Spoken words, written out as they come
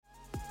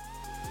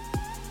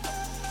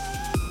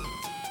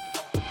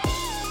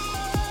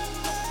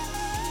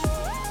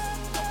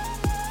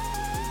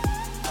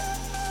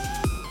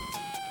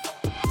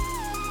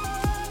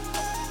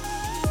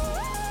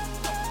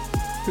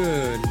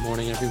Good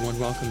morning, everyone.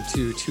 Welcome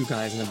to Two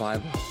Guys in the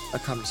Bible, a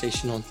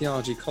conversation on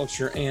theology,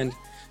 culture, and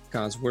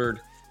God's Word.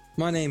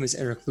 My name is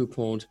Eric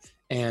Leupold,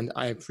 and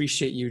I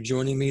appreciate you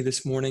joining me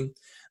this morning.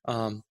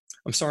 I'm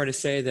sorry to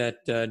say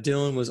that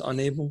Dylan was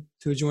unable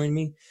to join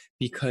me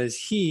because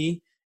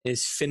he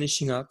is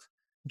finishing up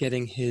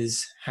getting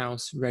his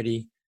house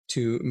ready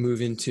to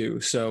move into.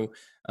 So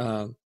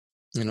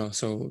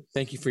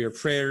thank you for your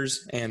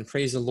prayers and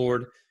praise the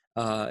Lord.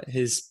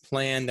 His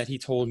plan that he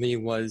told me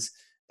was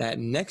that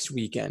next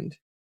weekend,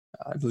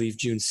 I believe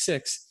June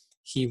 6th,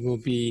 he will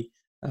be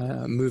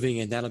moving,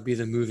 and that'll be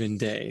the move-in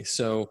day.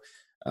 So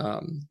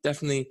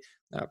definitely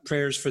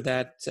prayers for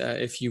that,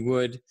 if you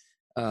would,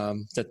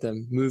 that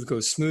the move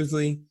goes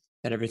smoothly,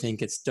 that everything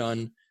gets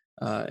done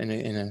in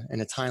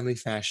a timely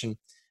fashion,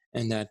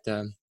 and that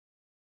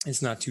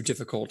it's not too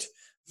difficult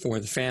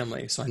for the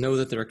family. So I know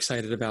that they're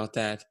excited about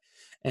that.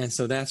 And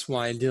so that's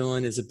why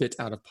Dylan is a bit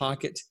out of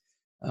pocket,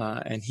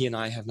 and he and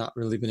I have not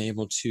really been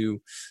able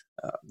to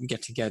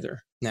get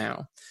together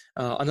now.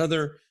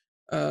 Another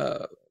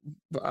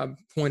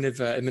point of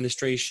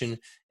administration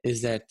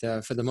is that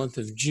for the month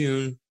of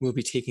June, we'll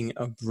be taking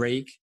a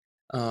break.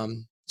 So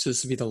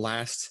this will be the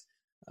last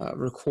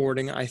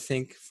recording, I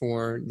think,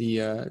 for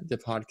the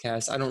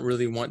podcast. I don't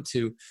really want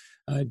to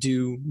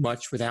do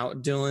much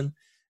without Dylan,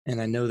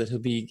 and I know that he'll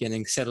be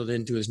getting settled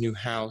into his new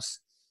house.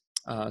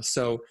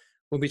 So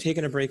we'll be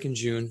taking a break in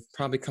June,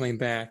 probably coming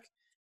back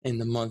in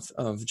the month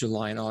of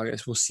July and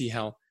August. We'll see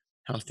how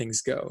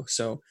things go.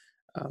 So,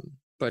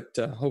 but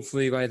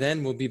hopefully by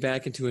then we'll be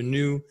back into a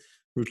new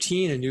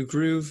routine, a new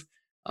groove,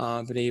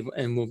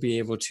 and we'll be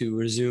able to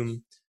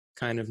resume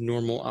kind of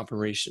normal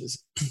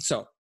operations.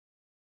 So,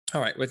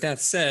 all right, with that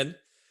said,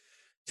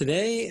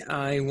 today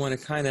I want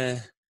to kind of,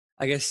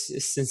 I guess,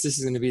 since this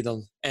is going to be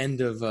the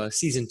end of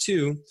season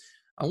 2,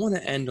 I want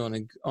to end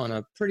on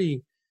a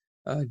pretty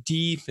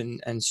deep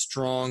and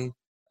strong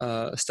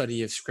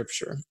study of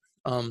Scripture.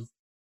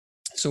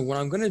 So what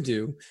I'm going to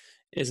do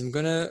is I'm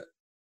going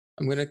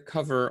to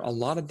cover a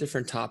lot of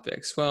different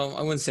topics. Well,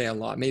 I wouldn't say a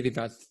lot, maybe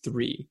about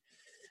 3.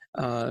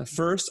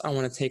 First, I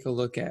want to take a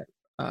look at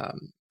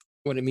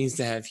what it means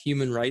to have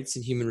human rights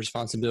and human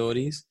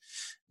responsibilities.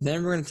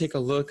 Then we're going to take a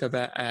look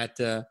at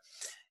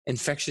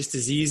infectious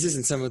diseases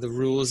and some of the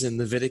rules in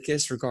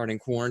Leviticus regarding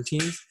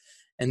quarantines.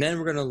 And then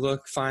we're going to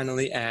look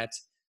finally at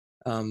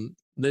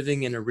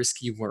living in a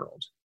risky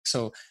world.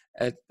 So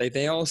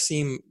they all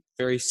seem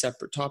very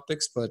separate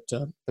topics, but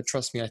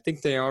trust me, I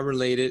think they are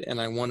related,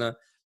 and I want to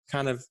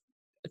kind of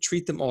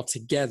treat them all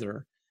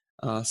together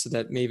so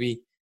that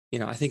maybe,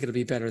 I think it'll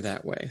be better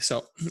that way.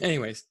 So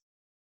anyways,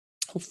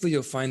 hopefully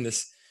you'll find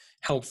this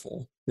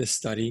helpful, this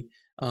study.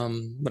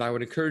 But I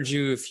would encourage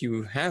you, if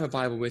you have a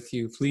Bible with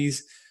you,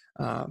 please,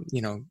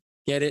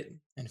 get it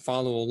and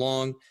follow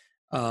along.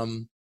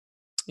 I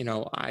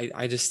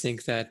just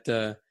think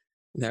that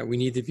we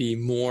need to be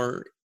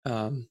more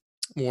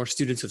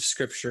students of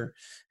Scripture,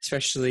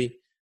 especially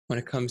when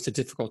it comes to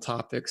difficult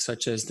topics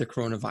such as the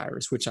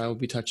coronavirus, which I will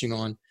be touching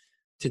on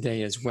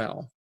today as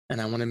well.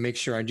 And I want to make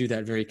sure I do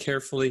that very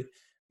carefully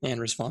and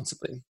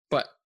responsibly.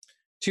 But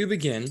to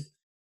begin,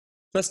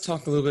 let's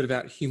talk a little bit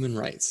about human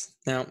rights.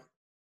 Now,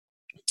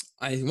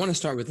 I want to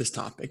start with this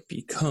topic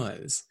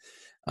because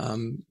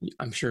I'm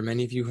sure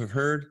many of you have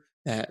heard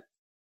that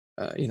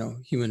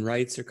human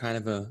rights are kind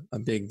of a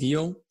big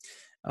deal.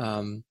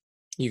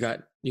 You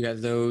got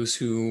those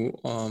who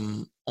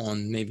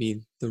on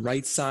maybe the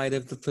right side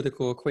of the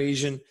political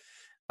equation,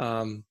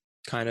 kind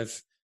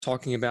of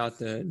talking about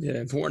the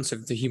importance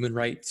of the human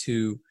right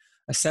to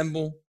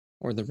assemble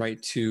or the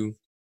right to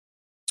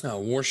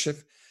worship.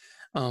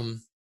 And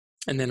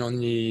then on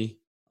the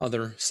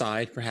other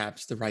side,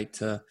 perhaps the right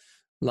to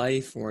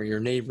life or your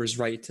neighbor's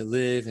right to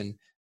live and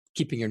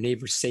keeping your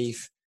neighbor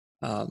safe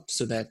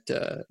so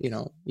that,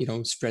 you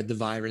don't spread the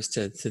virus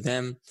to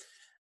them.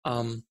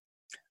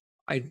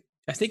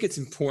 I think it's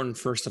important,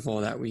 first of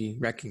all, that we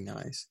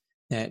recognize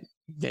that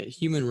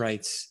human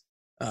rights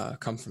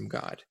come from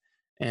God.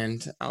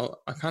 And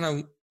I'll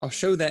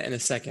show that in a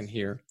second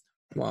here,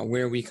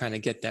 where we kind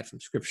of get that from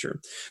Scripture.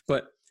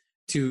 But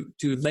to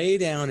lay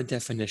down a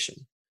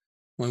definition,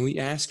 when we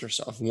ask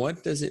ourselves,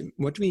 what do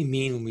we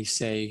mean when we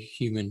say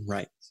human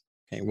rights?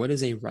 Okay, what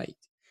is a right?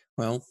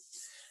 Well,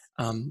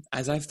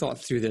 as I've thought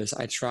through this,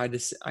 I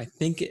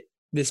think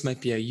this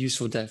might be a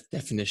useful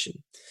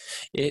definition.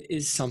 It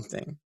is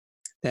something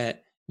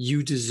that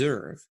you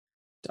deserve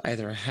to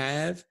either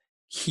have,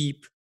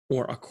 keep,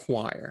 or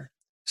acquire.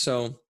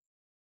 So,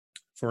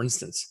 for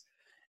instance,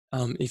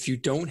 if you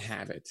don't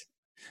have it,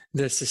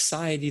 the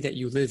society that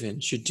you live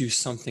in should do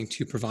something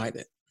to provide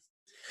it.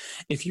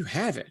 If you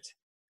have it,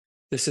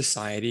 the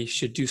society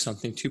should do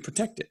something to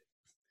protect it.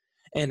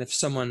 And if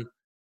someone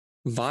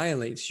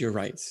violates your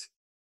rights,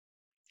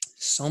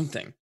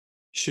 something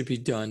should be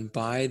done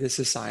by the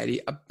society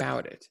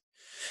about it.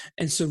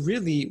 And so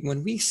really,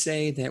 when we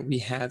say that we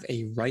have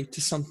a right to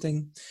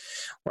something,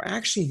 we're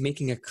actually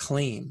making a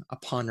claim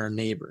upon our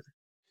neighbor.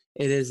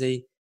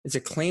 It's a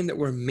claim that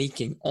we're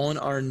making on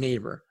our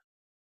neighbor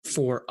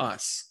for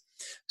us.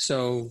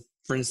 So,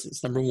 for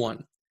instance, number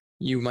 1,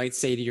 you might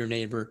say to your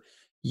neighbor,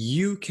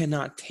 you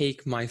cannot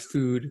take my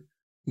food,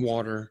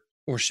 water,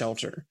 or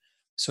shelter.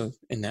 So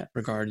in that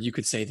regard, you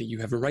could say that you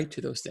have a right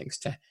to those things,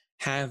 to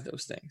have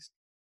those things.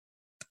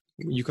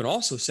 You could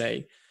also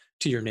say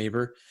to your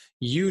neighbor,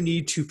 you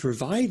need to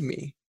provide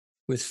me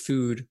with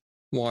food,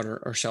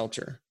 water, or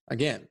shelter.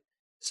 Again,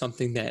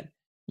 something that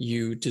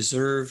you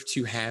deserve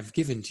to have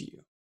given to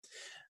you.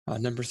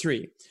 Number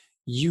 3,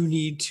 you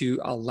need to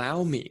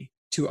allow me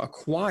to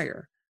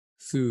acquire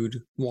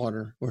food,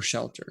 water, or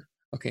shelter.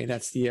 Okay,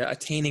 that's the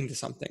attaining to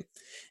something.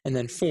 And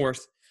then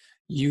 4th,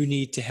 you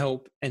need to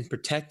help and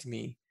protect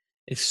me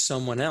if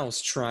someone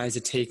else tries to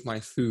take my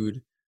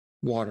food,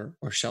 water,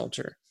 or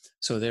shelter.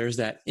 So there's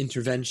that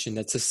intervention,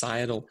 that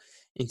societal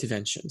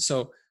intervention.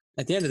 So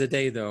at the end of the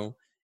day, though,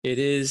 it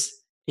is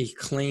a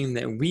claim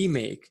that we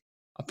make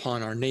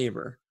upon our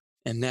neighbor,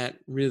 and that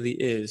really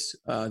is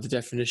the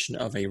definition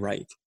of a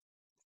right.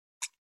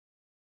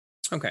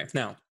 Okay,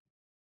 now,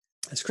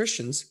 as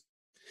Christians,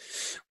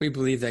 we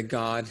believe that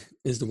God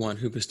is the one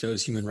who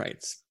bestows human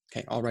rights.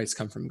 Okay, all rights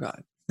come from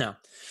God. Now,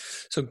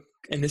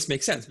 and this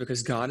makes sense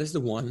because God is the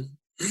one,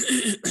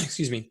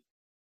 excuse me,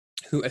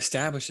 who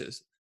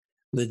establishes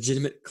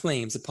legitimate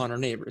claims upon our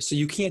neighbors. So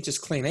you can't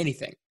just claim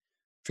anything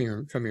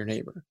from your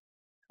neighbor.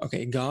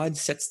 Okay, God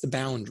sets the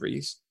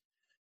boundaries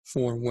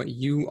for what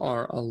you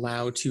are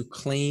allowed to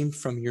claim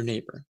from your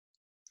neighbor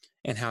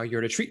and how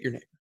you're to treat your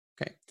neighbor.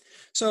 Okay,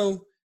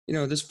 so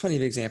there's plenty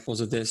of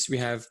examples of this. We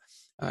have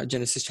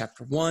Genesis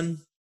chapter 1,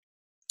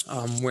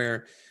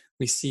 where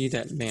we see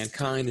that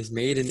mankind is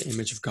made in the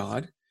image of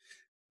God.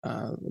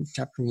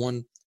 Chapter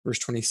 1, verse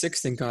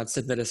 26, then God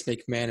said, let us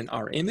make man in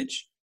our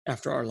image,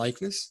 after our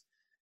likeness,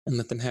 and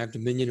let them have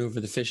dominion over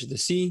the fish of the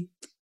sea,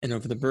 and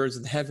over the birds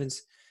of the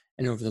heavens,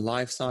 and over the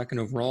livestock, and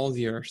over all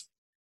the earth,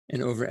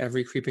 and over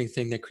every creeping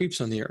thing that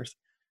creeps on the earth.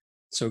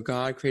 So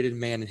God created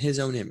man in his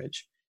own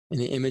image. In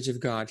the image of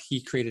God,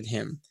 he created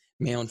him.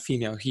 Male and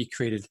female, he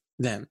created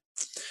them.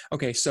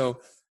 Okay, so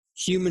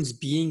humans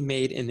being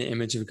made in the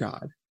image of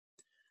God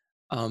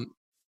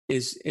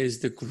is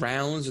the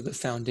grounds or the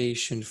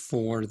foundation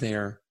for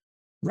their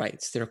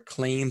rights, their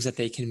claims that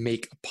they can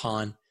make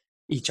upon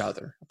each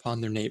other,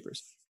 upon their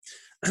neighbors.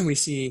 And we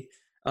see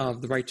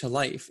the right to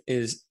life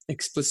is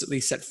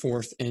explicitly set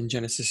forth in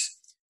Genesis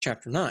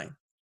chapter 9,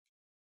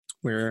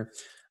 where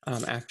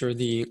after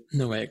the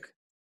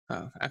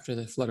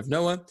flood of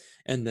Noah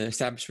and the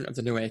establishment of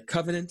the Noahic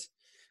covenant,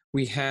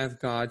 we have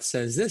God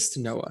says this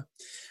to Noah,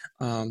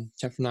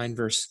 chapter 9,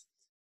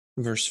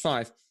 verse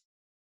 5.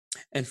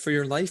 And for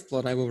your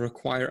lifeblood I will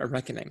require a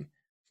reckoning.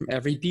 From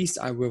every beast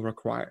I will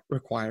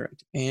require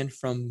it, and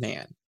from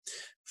man.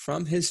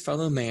 From his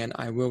fellow man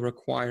I will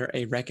require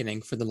a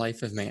reckoning for the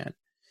life of man.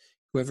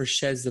 Whoever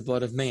sheds the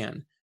blood of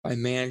man, by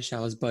man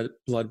shall his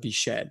blood be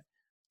shed.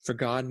 For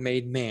God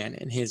made man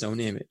in his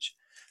own image.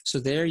 So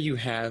there you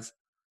have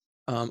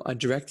a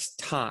direct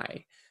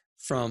tie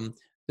from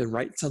the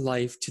right to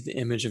life to the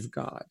image of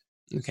God.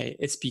 Okay,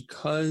 it's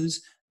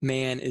because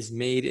man is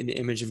made in the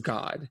image of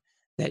God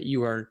that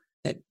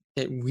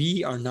that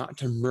we are not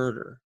to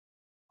murder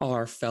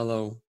our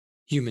fellow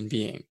human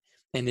being.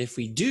 And if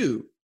we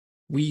do,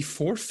 we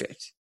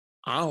forfeit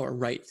our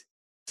right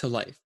to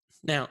life.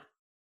 Now,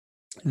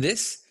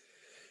 this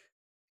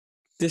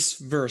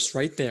verse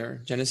right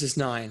there, Genesis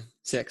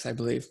 9:6, I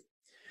believe,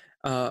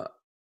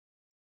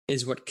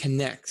 is what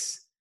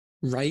connects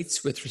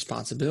rights with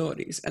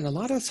responsibilities. And a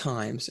lot of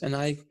times, and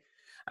I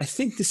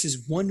think this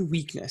is one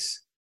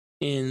weakness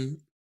in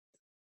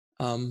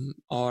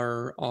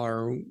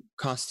our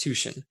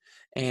Constitution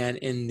and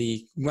in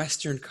the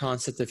Western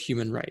concept of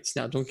human rights.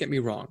 Now, don't get me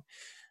wrong.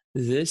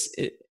 It's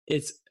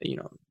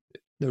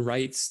the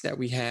rights that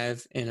we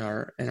have in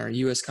our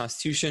U.S.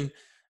 Constitution,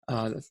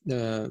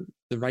 the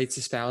rights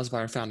espoused by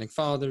our founding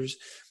fathers,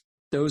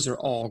 those are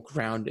all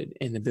grounded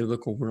in the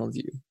biblical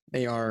worldview.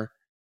 They are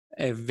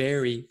a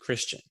very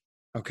Christian,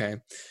 okay?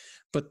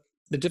 But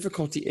the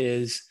difficulty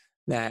is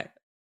that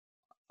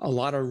a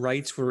lot of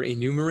rights were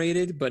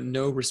enumerated, but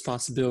no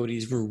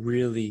responsibilities were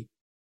really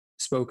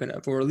spoken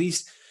of, or at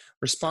least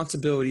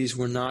responsibilities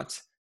were not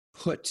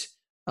put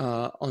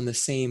on the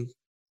same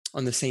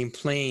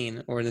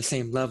plane or in the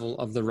same level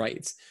of the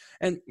rights.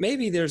 And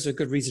maybe there's a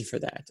good reason for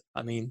that.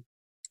 I mean,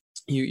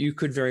 you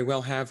could very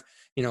well have,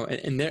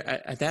 and there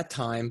at that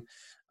time,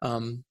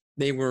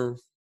 they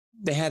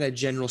had a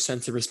general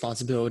sense of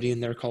responsibility in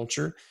their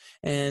culture,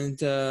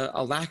 and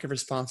a lack of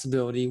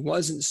responsibility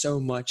wasn't so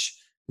much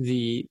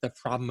the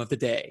problem of the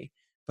day,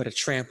 but a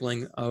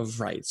trampling of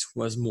rights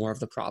was more of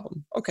the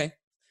problem. Okay,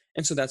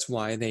 and so that's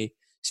why they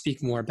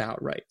speak more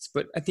about rights.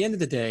 But at the end of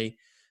the day,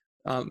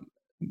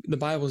 the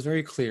Bible is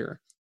very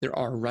clear. There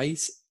are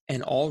rights,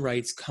 and all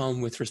rights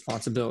come with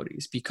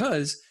responsibilities.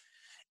 Because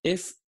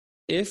if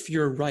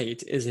your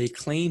right is a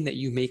claim that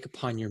you make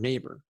upon your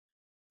neighbor,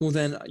 well,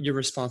 then your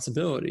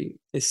responsibility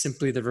is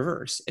simply the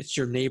reverse. It's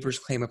your neighbor's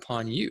claim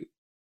upon you.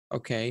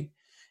 Okay,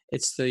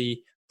 it's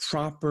the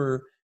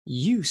proper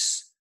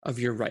use of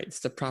your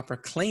rights, the proper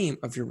claim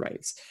of your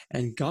rights,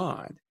 and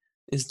God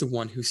is the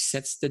one who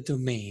sets the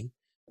domain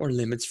or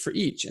limits for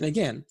each. And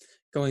again,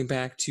 going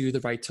back to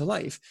the right to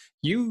life.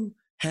 You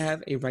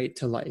have a right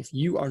to life.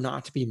 You are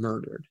not to be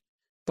murdered.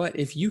 But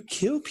if you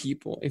kill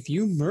people, if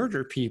you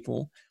murder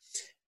people,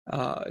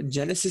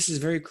 Genesis is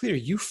very clear.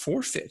 You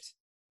forfeit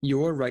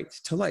your right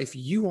to life.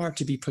 You are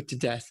to be put to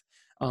death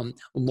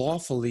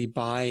lawfully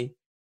by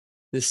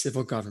the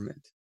civil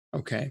government.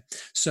 Okay,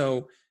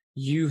 so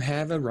you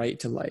have a right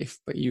to life,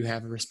 but you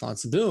have a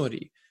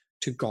responsibility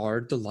to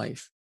guard the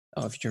life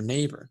of your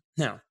neighbor.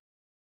 Now,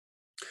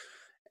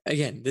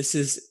 again, this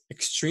is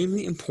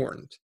extremely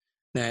important,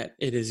 that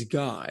it is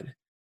God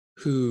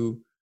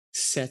who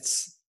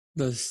sets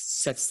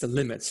the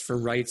limits for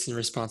rights and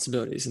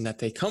responsibilities, and that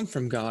they come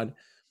from God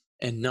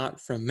and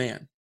not from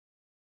man.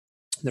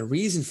 The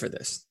reason for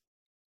this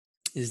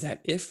is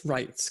that if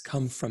rights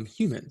come from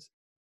humans,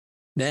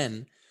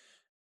 then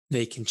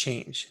they can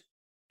change,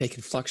 they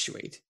can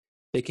fluctuate,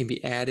 they can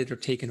be added or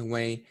taken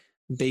away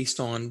based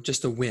on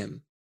just a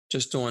whim,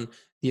 just on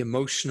the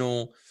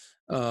emotional,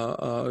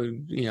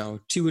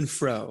 to and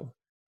fro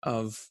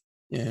of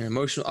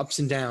emotional ups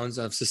and downs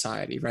of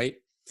society, right?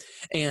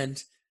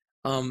 And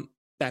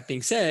that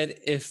being said,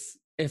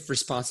 if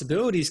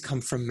responsibilities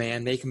come from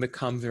man, they can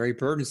become very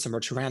burdensome or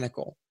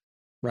tyrannical,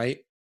 right?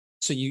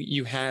 So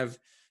you have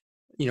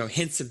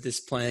hints of this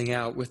playing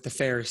out with the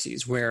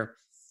Pharisees, where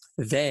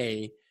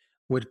they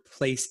would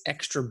place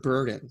extra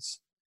burdens,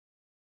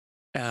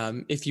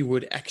 if you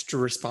would, extra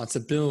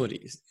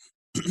responsibilities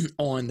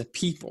on the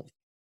people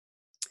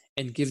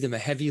and give them a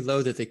heavy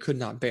load that they could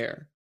not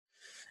bear.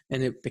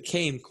 And it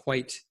became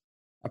quite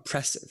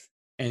oppressive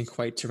and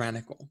quite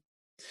tyrannical.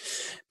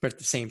 But at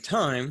the same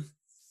time,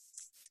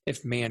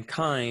 if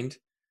mankind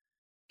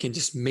can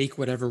just make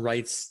whatever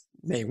rights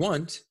they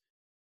want,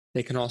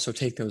 they can also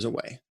take those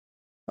away.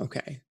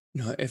 Okay,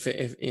 because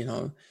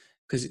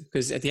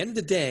at the end of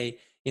the day,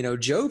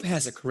 Job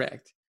has it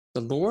correct.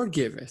 The Lord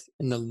giveth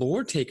and the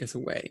Lord taketh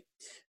away.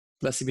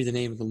 Blessed be the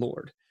name of the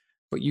Lord.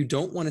 But you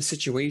don't want a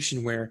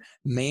situation where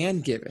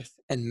man giveth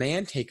and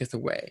man taketh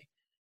away.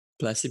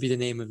 Blessed be the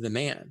name of the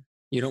man.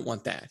 You don't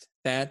want that.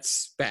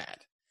 That's bad.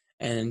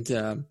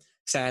 And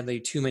sadly,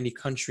 too many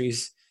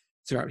countries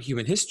throughout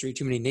human history,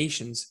 too many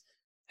nations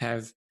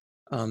have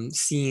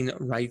seen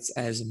rights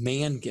as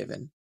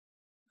man-given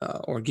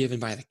or given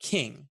by the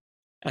king,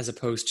 as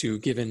opposed to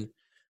given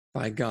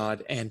by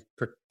God and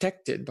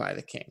protected by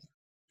the king.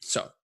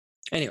 So,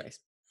 anyways,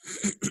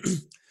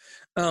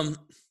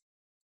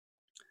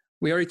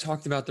 we already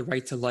talked about the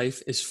right to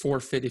life is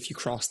forfeit if you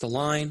cross the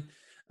line.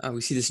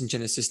 We see this in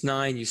Genesis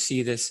 9. You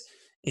see this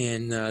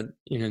in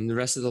in the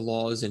rest of the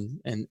laws and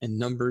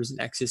Numbers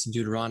and Exodus and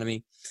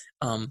Deuteronomy.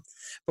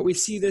 But we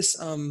see this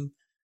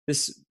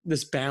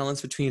this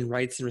balance between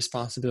rights and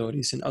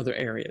responsibilities in other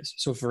areas.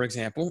 So, for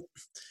example,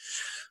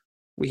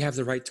 we have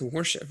the right to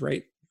worship,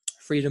 right?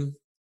 Freedom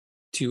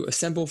to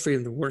assemble,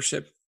 freedom to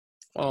worship.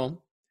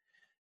 Well,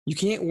 you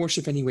can't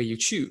worship any way you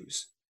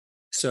choose.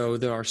 So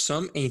there are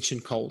some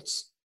ancient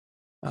cults.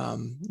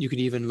 You could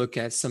even look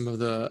at some of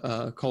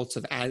the cults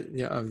of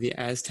the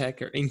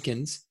Aztec or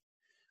Incans.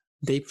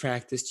 They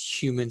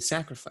practiced human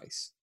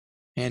sacrifice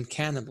and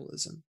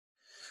cannibalism.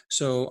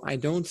 So I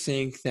don't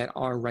think that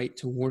our right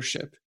to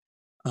worship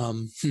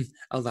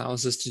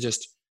allows us to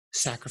just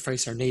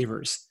sacrifice our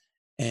neighbors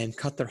and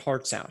cut their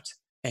hearts out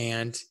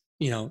and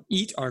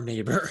eat our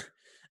neighbor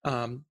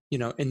in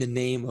the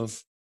name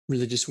of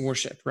religious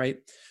worship, right?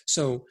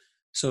 So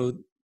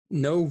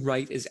no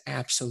right is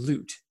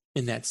absolute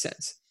in that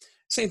sense.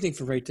 Same thing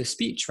for right to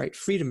speech, right?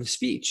 Freedom of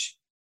speech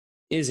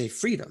is a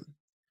freedom,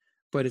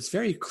 but it's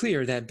very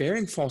clear that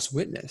bearing false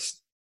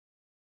witness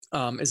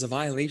is a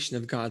violation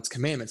of God's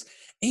commandments.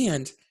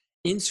 And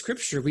in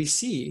Scripture, we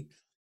see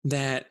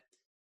that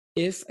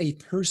if a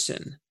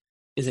person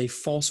is a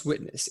false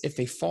witness, if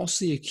they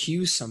falsely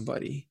accuse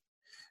somebody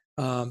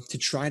to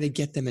try to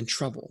get them in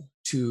trouble,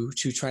 to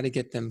try to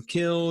get them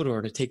killed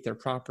or to take their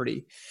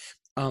property,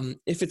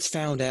 if it's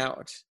found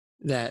out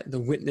that the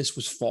witness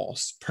was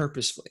false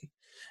purposefully,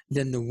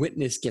 then the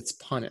witness gets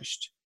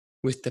punished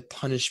with the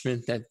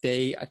punishment that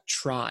they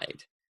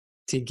tried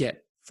to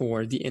get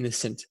for the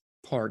innocent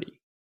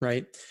party,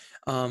 right?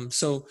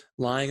 So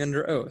lying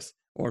under oath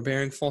or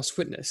bearing false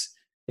witness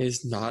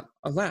is not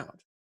allowed.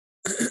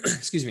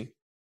 Excuse me.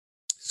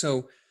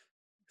 So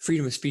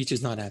freedom of speech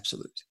is not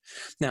absolute.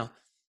 Now,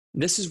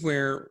 this is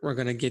where we're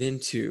going to get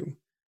into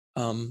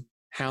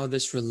how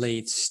this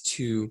relates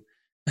to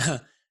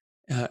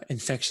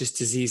infectious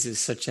diseases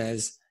such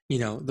as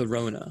the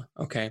Rona.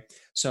 Okay,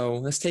 so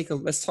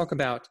let's talk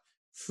about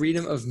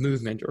freedom of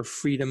movement or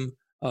freedom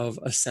of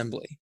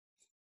assembly.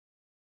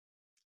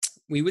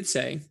 We would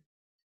say,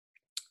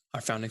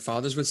 our founding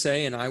fathers would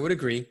say, and I would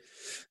agree,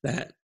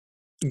 that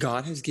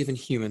God has given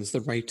humans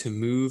the right to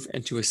move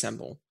and to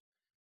assemble.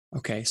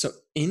 Okay, so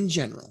in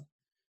general,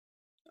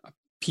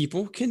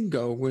 people can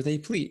go where they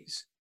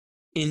please.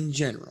 In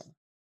general,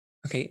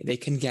 okay, they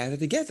can gather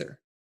together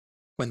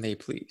when they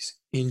please.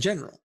 In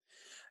general.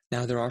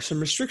 Now, there are some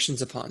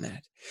restrictions upon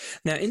that.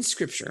 Now, in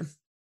Scripture,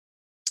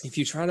 if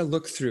you try to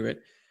look through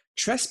it,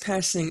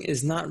 trespassing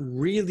is not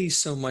really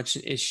so much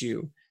an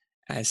issue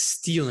as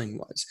stealing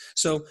was.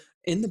 So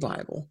in the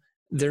Bible,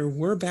 there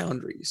were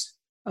boundaries.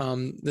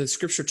 The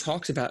scripture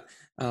talks about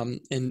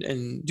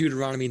in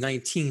Deuteronomy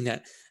 19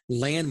 that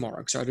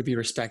landmarks are to be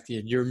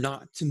respected. You're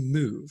not to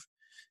move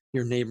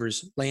your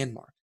neighbor's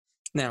landmark.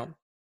 Now,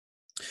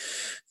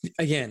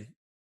 again,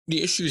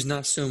 the issue is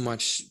not so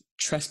much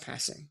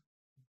trespassing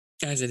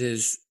as it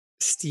is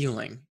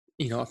stealing.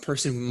 A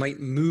person might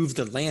move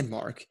the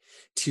landmark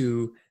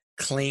to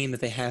claim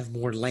that they have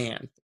more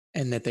land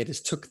and that they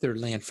just took their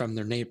land from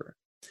their neighbor.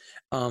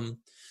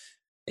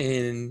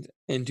 In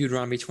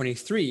Deuteronomy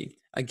 23,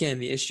 again,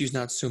 the issue is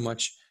not so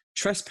much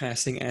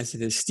trespassing as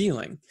it is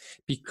stealing,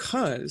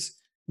 because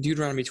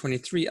Deuteronomy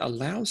 23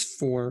 allows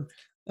for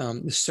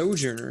the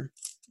sojourner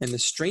and the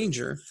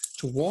stranger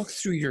to walk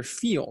through your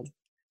field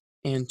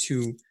and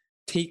to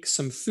take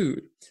some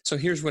food. So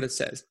here's what it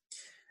says.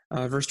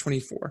 Verse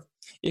 24,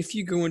 if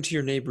you go into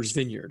your neighbor's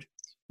vineyard,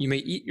 you may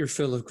eat your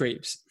fill of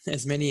grapes,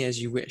 as many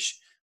as you wish,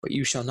 but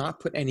you shall not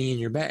put any in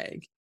your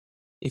bag.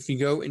 If you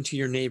go into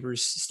your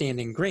neighbor's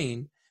standing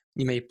grain,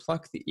 you may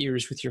pluck the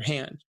ears with your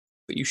hand,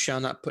 but you shall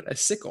not put a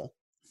sickle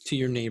to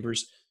your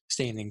neighbor's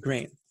standing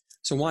grain.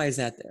 So why is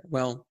that there?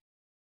 Well,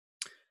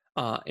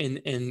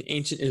 in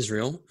ancient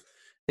Israel,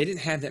 they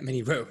didn't have that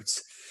many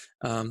roads.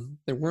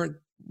 There weren't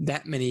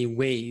that many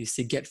ways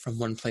to get from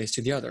one place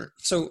to the other.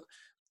 So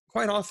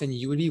quite often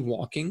you would be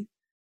walking,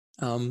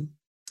 and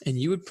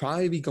you would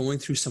probably be going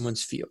through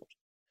someone's field.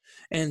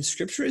 And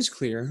scripture is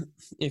clear.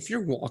 If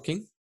you're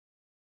walking,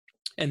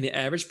 and the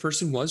average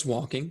person was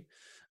walking,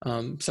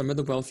 some of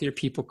the wealthier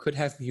people could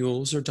have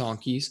mules or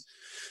donkeys,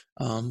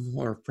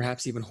 or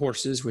perhaps even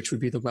horses, which would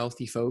be the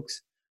wealthy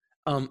folks.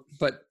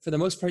 But for the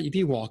most part, you'd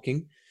be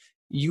walking.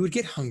 You would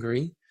get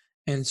hungry,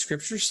 and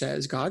scripture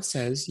says, God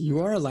says, you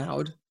are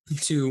allowed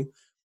to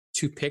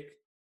pick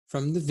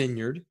from the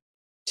vineyard,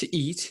 to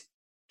eat,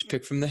 to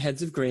pick from the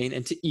heads of grain,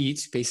 and to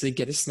eat, basically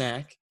get a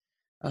snack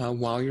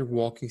while you're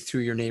walking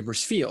through your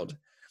neighbor's field,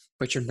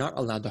 but you're not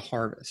allowed to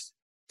harvest.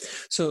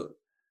 So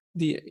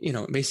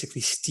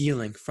basically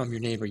stealing from your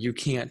neighbor. You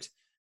can't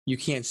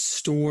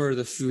store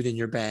the food in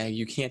your bag.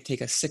 You can't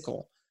take a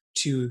sickle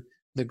to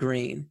the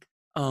grain.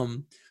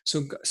 But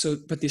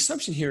the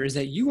assumption here is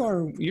that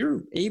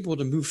you're able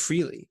to move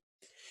freely,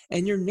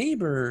 and your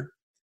neighbor,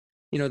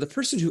 the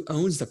person who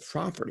owns the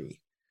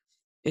property,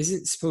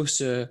 isn't supposed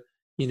to,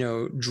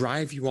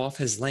 drive you off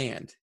his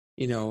land,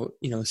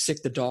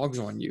 sick the dogs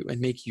on you and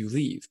make you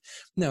leave.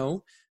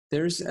 No,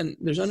 there's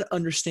an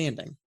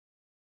understanding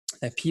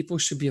that people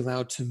should be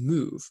allowed to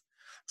move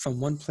from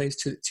one place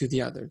to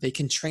the other. They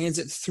can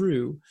transit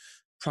through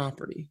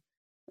property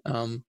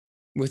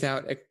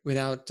without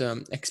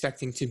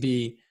expecting to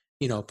be,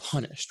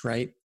 punished,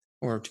 right,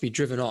 or to be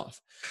driven off.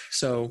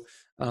 So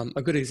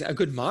a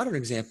good modern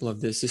example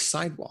of this is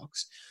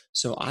sidewalks.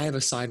 So I have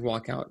a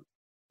sidewalk out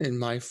in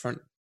my front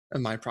of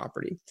my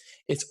property.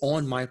 It's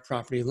on my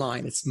property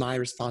line. It's my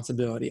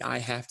responsibility. I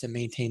have to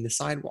maintain the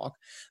sidewalk,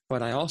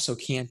 but I also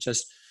can't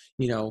just,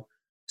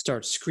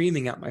 start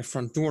screaming out my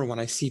front door when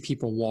I see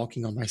people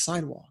walking on my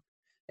sidewalk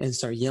and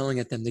start yelling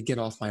at them to get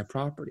off my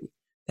property.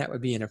 That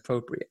would be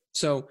inappropriate.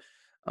 So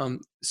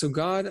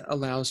God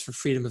allows for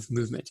freedom of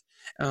movement.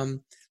 And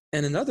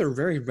another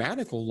very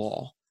radical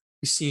law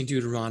we see in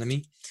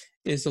Deuteronomy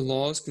is the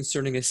laws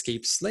concerning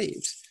escaped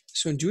slaves.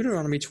 So in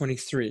Deuteronomy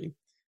 23,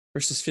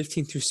 verses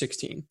 15 through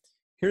 16,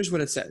 here's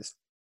what it says.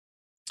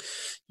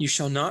 You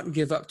shall not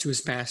give up to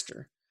his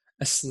master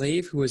a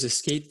slave who has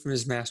escaped from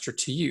his master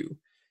to you.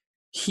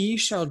 He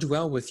shall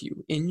dwell with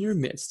you in your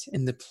midst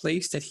in the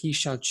place that he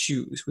shall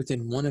choose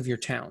within one of your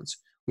towns,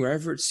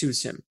 wherever it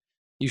suits him.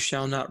 You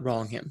shall not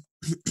wrong him.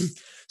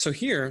 So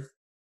here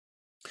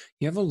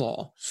you have a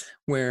law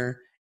where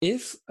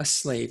if a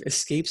slave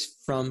escapes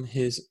from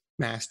his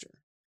master,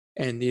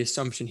 and the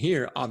assumption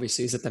here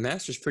obviously is that the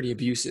master is pretty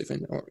abusive,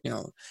 and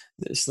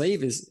the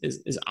slave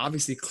is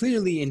obviously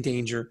clearly in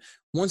danger,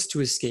 wants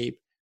to escape.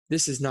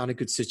 This is not a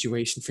good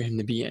situation for him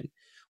to be in.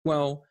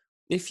 Well,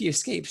 if he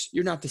escapes,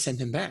 you're not to send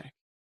him back.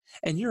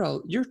 And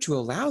you're to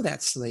allow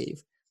that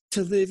slave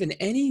to live in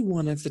any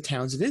one of the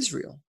towns of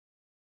Israel,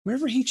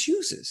 wherever he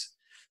chooses.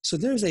 So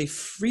there's a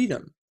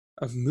freedom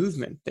of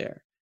movement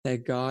there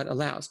that God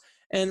allows.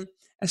 And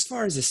as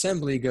far as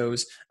assembly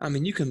goes,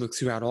 you can look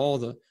throughout all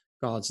the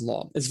God's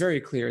law. It's very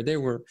clear. There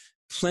were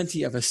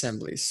plenty of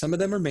assemblies. Some of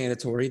them are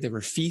mandatory. There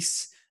were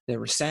feasts. There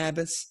were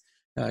Sabbaths,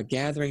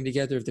 gathering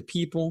together of the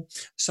people.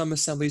 Some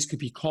assemblies could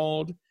be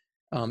called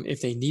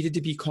if they needed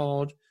to be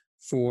called,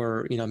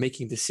 for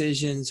making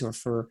decisions, or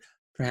for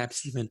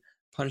perhaps even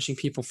punishing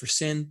people for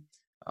sin,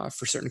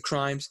 for certain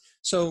crimes.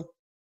 So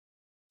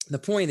the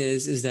point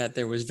is that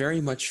there was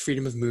very much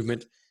freedom of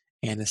movement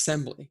and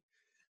assembly.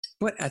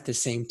 But at the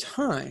same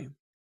time,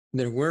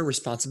 there were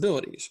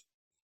responsibilities.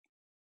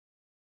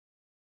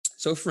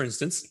 So for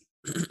instance,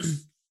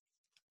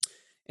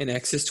 in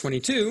Exodus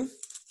 22,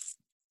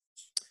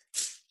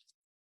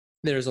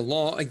 there's a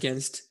law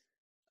against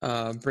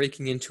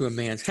breaking into a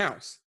man's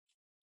house,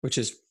 which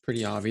is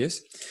pretty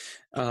obvious,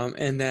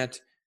 and that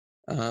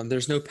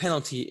there's no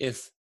penalty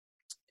if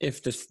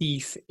the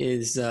thief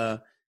is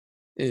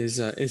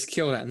is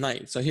killed at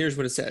night. So here's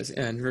what it says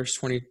in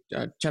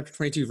chapter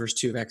 22, verse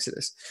 2 of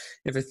Exodus.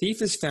 If a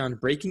thief is found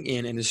breaking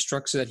in and is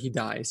struck so that he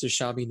dies, there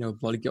shall be no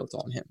blood guilt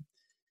on him.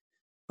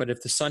 But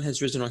if the sun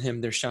has risen on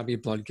him, there shall be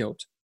blood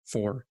guilt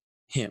for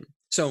him.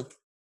 So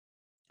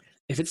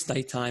if it's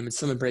nighttime and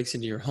someone breaks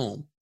into your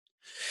home,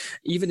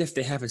 even if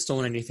they haven't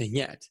stolen anything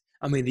yet,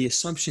 I mean, the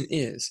assumption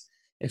is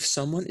if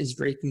someone is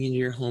breaking into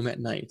your home at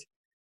night,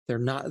 they're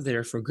not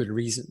there for good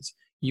reasons.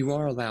 You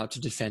are allowed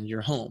to defend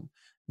your home.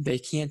 They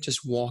can't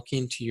just walk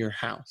into your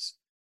house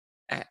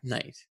at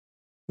night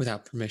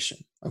without permission.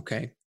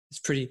 Okay, it's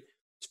pretty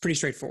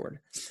straightforward.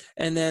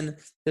 And then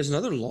there's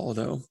another law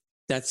though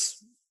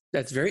that's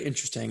very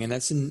interesting, and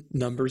that's in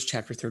Numbers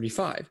chapter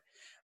 35.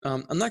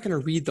 I'm not going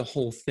to read the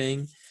whole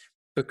thing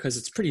because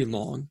it's pretty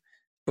long,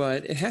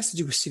 but it has to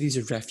do with cities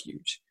of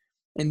refuge.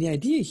 And the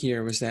idea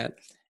here was that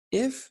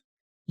if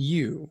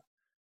you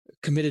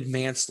committed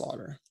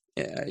manslaughter,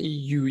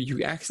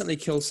 you accidentally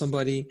killed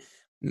somebody,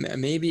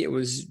 maybe it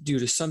was due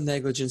to some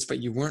negligence, but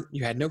you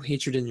had no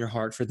hatred in your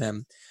heart for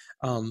them,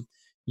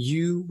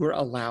 you were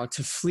allowed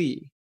to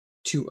flee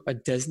to a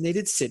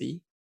designated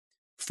city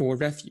for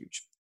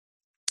refuge.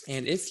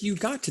 And if you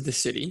got to the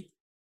city,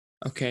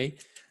 okay,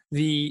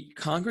 the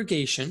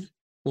congregation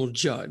will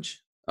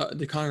judge,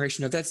 the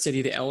congregation of that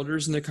city, the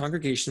elders in the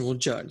congregation will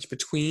judge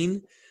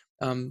between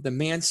the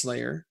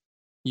manslayer,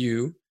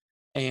 you,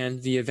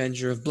 and the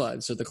avenger of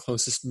blood, so the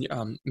closest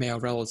male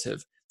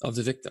relative of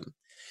the victim.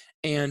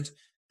 And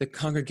the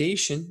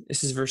congregation,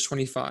 this is verse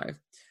 25,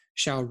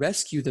 shall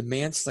rescue the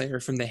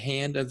manslayer from the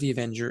hand of the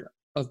avenger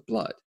of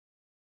blood.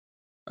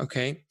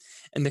 Okay?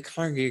 And the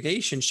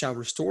congregation shall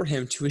restore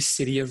him to his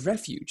city of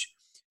refuge,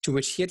 to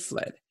which he had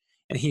fled,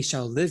 and he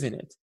shall live in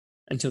it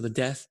until the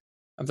death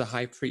of the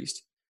high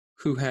priest,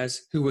 who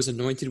was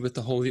anointed with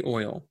the holy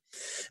oil.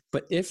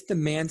 But if the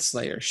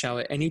manslayer shall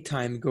at any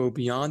time go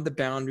beyond the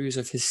boundaries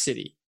of his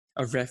city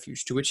of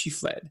refuge to which he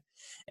fled,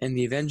 and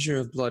the avenger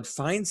of blood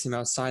finds him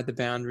outside the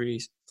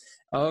boundaries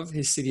of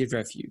his city of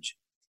refuge,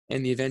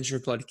 and the avenger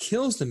of blood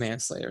kills the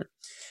manslayer,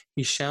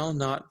 he shall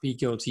not be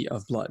guilty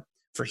of blood,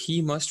 for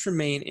he must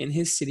remain in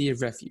his city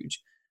of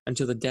refuge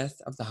until the death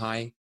of the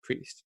high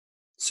priest.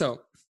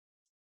 So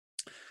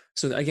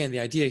again, the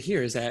idea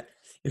here is that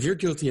if you're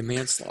guilty of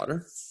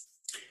manslaughter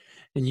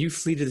and you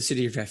flee to the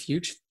city of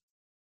refuge,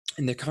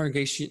 and the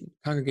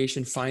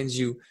congregation finds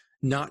you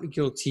not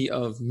guilty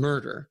of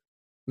murder,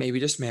 maybe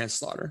just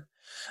manslaughter,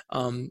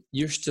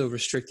 you're still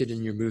restricted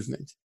in your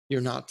movement. You're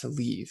not to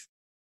leave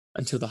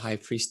until the high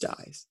priest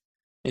dies.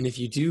 And if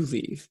you do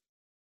leave,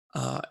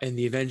 and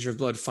the avenger of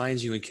blood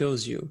finds you and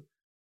kills you,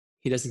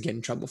 he doesn't get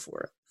in trouble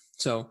for it.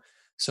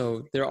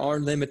 So there are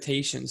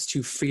limitations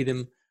to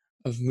freedom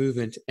of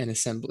movement and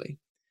assembly.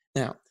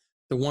 Now,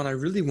 the one I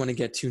really want to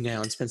get to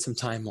now and spend some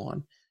time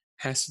on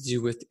has to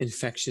do with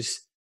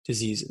infectious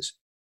diseases.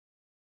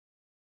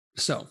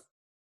 So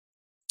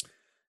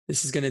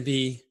this is going to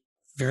be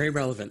very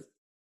relevant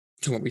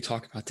to what we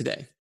talk about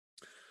today.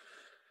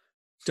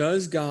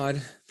 Does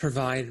God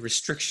provide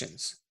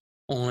restrictions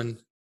on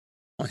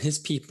his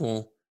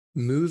people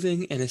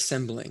moving and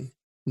assembling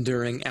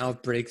during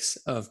outbreaks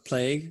of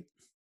plague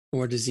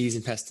or disease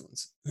and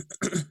pestilence?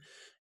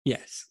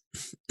 Yes.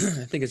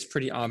 I think it's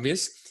pretty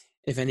obvious.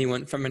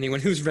 Anyone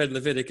who's read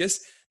Leviticus,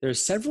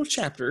 there's several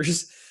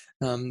chapters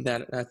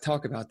that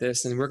talk about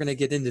this, and we're going to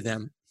get into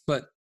them.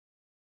 But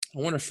I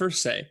want to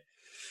first say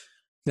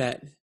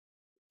that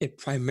it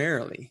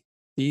primarily,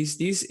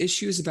 these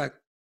issues about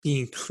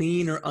being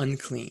clean or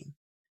unclean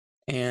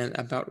and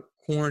about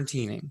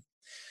quarantining,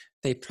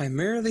 they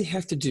primarily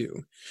have to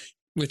do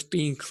with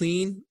being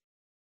clean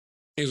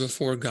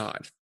before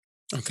God,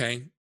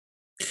 okay?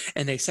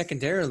 And they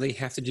secondarily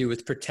have to do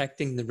with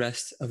protecting the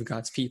rest of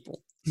God's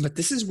people. But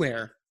this is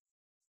where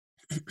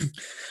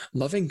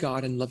loving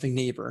God and loving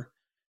neighbor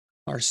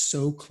are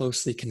so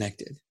closely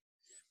connected.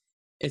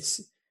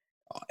 It's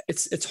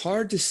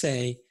hard to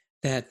say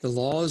that the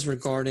laws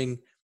regarding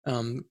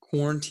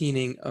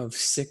quarantining of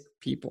sick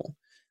people,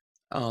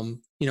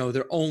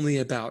 they're only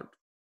about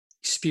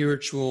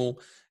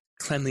spiritual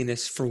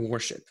cleanliness for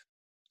worship.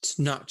 It's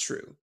not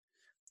true.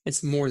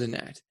 It's more than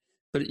that.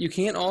 But you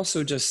can't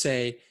also just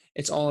say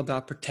it's all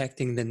about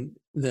protecting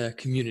the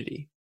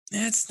community.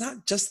 It's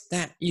not just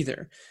that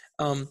either.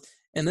 And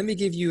let me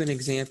give you an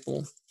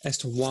example as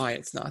to why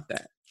it's not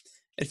that.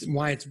 It's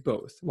why it's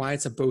both. Why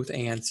it's a both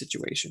and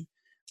situation.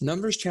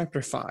 Numbers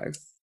chapter 5,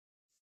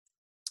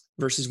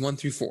 verses 1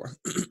 through 4.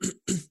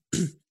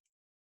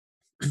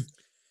 The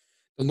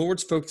Lord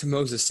spoke to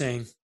Moses,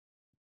 saying,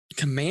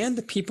 "Command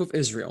the people of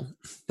Israel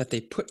that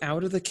they put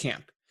out of the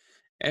camp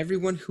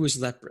everyone who is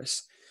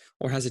leprous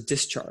or has a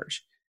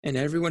discharge, and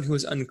everyone who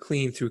is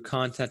unclean through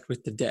contact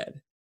with the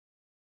dead.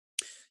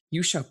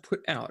 You shall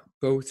put out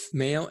both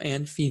male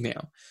and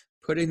female,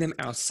 putting them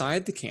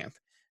outside the camp,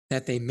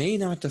 that they may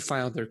not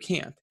defile their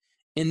camp,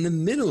 in the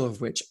middle of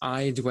which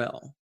I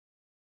dwell."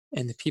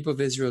 And the people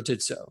of Israel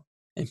did so,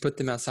 and put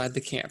them outside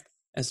the camp,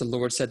 as the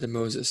Lord said to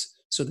Moses.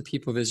 So the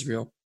people of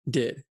Israel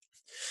did.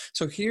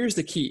 So here's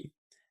the key.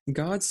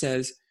 God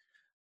says,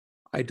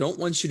 I don't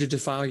want you to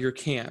defile your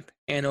camp.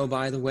 And oh,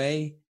 by the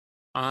way,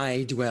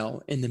 I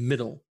dwell in the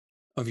middle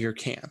of your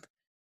camp.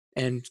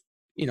 And,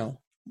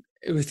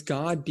 with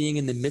God being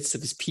in the midst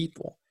of his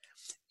people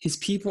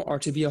are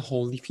to be a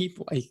holy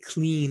people, a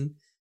clean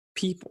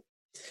people.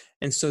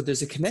 And so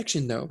there's a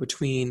connection, though,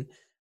 between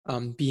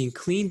being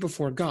clean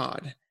before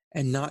God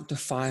and not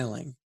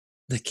defiling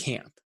the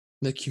camp,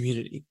 the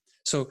community.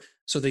 So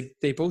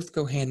they both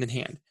go hand in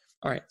hand.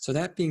 All right, so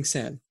that being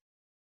said,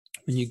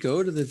 when you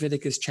go to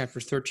Leviticus chapter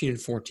 13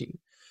 and 14,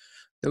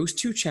 those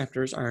two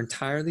chapters are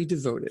entirely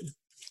devoted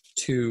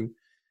to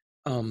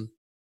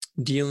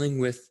dealing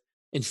with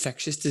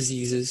infectious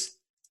diseases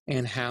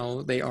and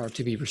how they are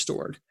to be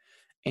restored.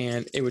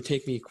 And it would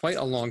take me quite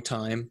a long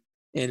time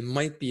and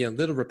might be a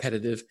little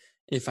repetitive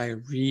if I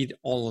read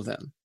all of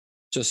them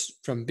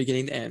just from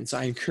beginning to end. So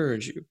I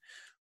encourage you,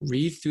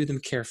 read through them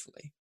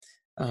carefully.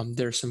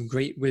 There's some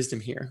great wisdom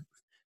here,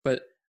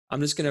 but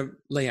I'm just going to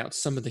lay out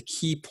some of the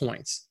key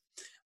points.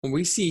 What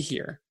we see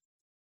here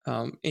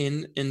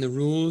in the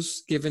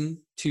rules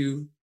given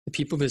to the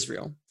people of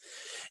Israel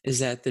is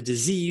that the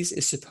disease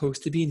is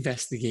supposed to be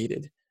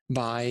investigated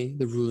by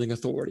the ruling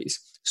authorities.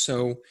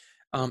 So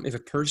if a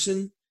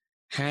person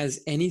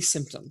has any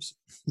symptoms,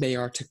 they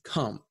are to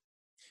come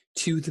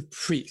to the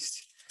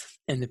priest,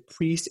 and the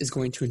priest is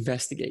going to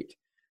investigate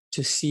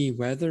to see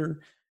whether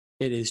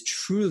it is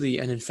truly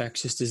an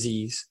infectious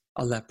disease,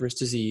 a leprous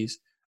disease,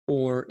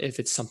 or if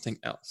it's something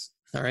else.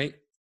 All right.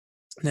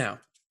 Now,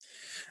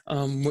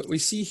 what we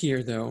see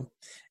here, though,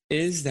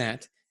 is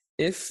that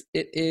if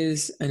it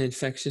is an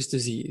infectious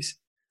disease,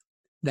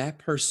 that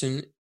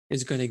person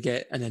is going to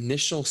get an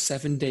initial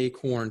 7-day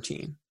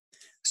quarantine.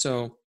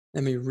 So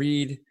let me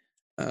read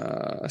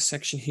a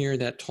section here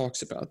that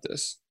talks about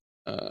this.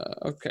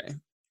 Okay.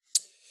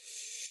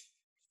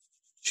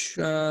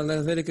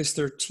 Leviticus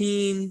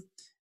 13,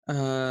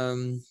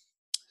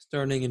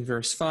 starting in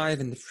verse 5,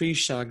 and the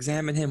priest shall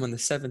examine him on the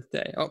 7th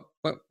day.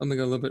 Let me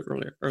go a little bit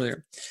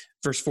earlier.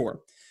 Verse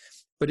 4.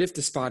 But if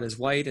the spot is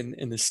white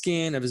in the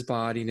skin of his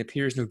body and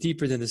appears no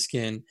deeper than the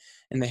skin,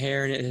 and the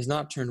hair in it has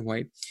not turned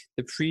white,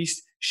 the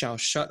priest shall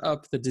shut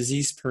up the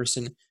diseased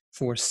person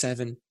for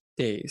 7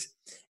 days.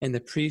 And the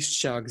priest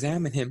shall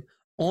examine him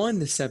on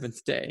the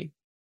 7th day.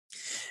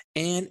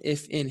 And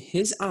if in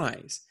his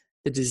eyes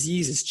the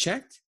disease is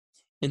checked,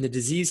 and the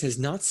disease has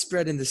not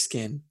spread in the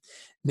skin,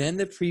 then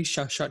the priest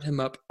shall shut him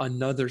up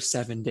another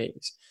 7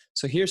 days.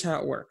 So here's how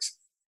it works.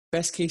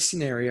 Best case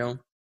scenario,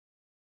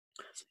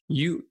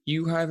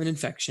 you have an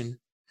infection,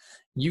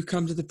 you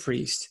come to the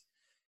priest,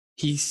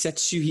 he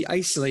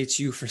isolates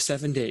you for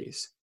 7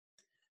 days.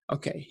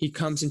 Okay, he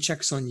comes and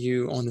checks on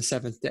you on the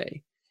 7th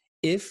day.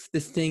 If the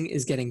thing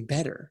is getting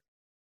better,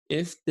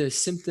 if the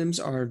symptoms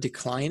are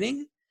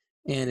declining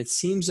and it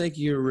seems like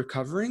you're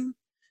recovering,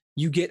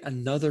 you get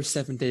another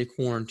 7-day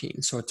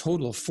quarantine. So a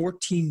total of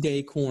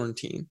 14-day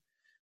quarantine.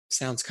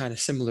 Sounds kind of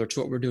similar to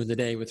what we're doing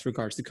today with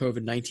regards to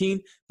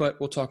COVID-19, but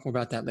we'll talk more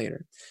about that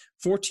later.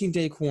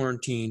 14-day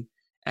quarantine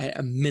at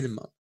a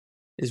minimum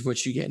is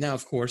what you get. Now,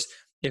 of course,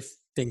 if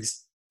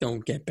things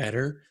don't get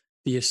better,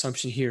 the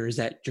assumption here is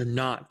that you're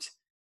not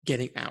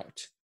getting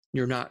out.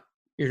 You're not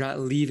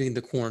leaving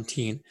the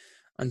quarantine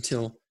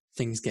until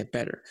things get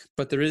better.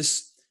 But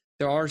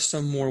there are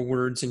some more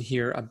words in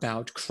here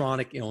about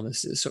chronic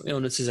illnesses, so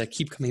illnesses that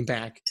keep coming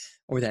back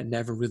or that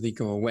never really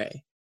go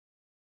away.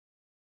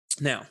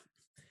 Now,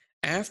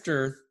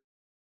 after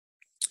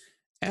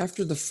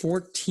the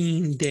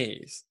 14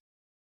 days,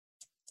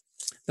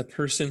 the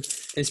person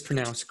is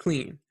pronounced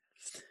clean.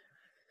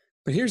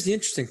 But here's the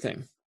interesting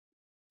thing.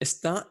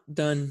 It's not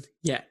done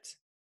yet.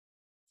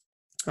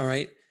 All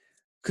right?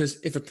 Because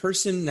when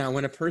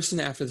a person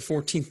after the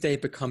 14th day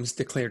becomes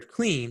declared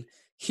clean,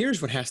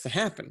 here's what has to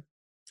happen.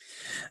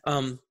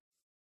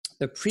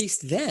 The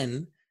priest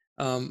then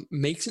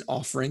makes an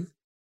offering.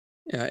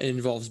 It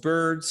involves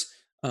birds,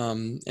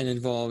 and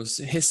involves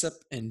hyssop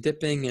and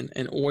dipping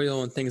and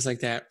oil and things like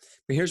that.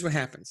 But here's what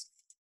happens.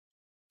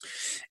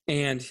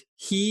 And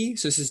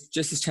so this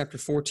is chapter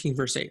 14,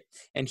 verse 8.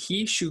 And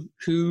he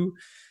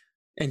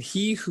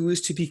who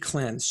is to be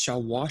cleansed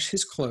shall wash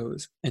his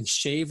clothes and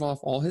shave off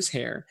all his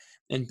hair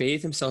and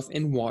bathe himself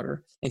in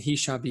water, and he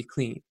shall be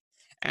clean.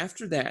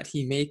 After that,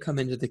 he may come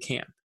into the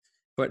camp,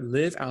 but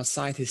live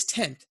outside his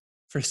tent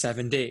for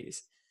 7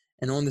 days.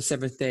 And on the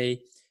 7th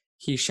day,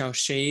 he shall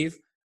shave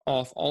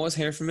off all his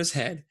hair from his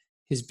head,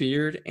 his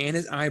beard, and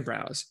his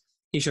eyebrows.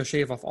 He shall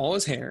shave off all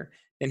his hair,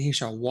 then he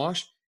shall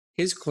wash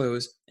his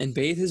clothes and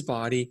bathe his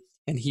body,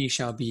 and he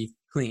shall be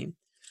clean.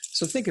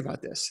 So think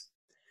about this.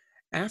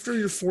 After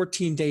your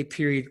 14-day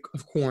period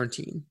of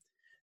quarantine,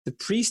 the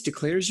priest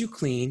declares you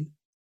clean.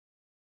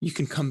 You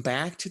can come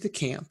back to the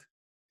camp.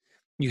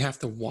 You have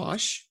to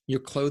wash your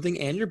clothing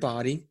and your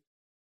body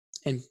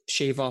and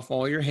shave off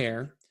all your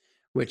hair,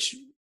 which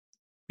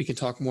we can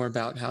talk more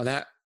about how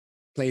that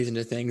plays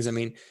into things. I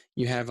mean,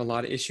 you have a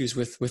lot of issues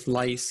with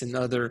lice and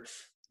other,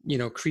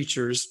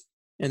 creatures.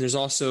 And there's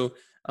also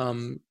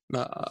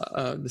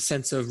the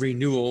sense of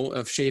renewal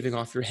of shaving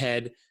off your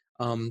head.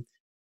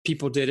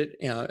 people did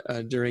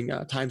it during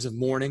times of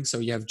mourning. So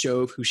you have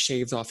Job, who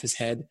shaved off his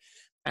head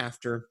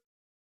after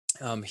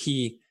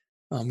he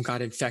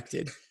got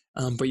infected.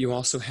 But you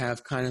also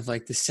have kind of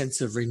like the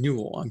sense of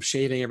renewal. I'm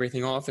shaving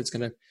everything off. It's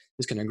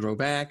gonna grow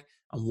back.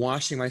 I'm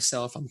washing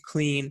myself. I'm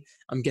clean.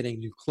 I'm getting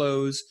new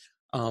clothes.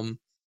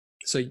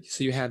 So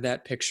you have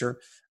that picture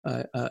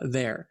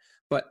there.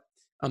 But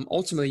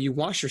ultimately, you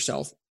wash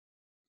yourself,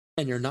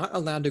 and you're not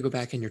allowed to go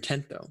back in your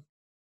tent, though.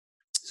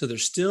 So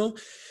there's still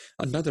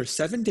another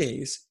 7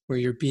 days where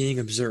you're being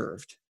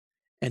observed.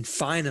 And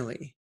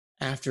finally,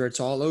 after it's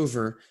all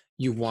over,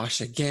 you wash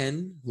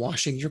again,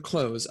 washing your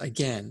clothes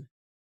again,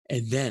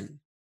 and then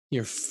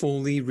you're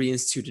fully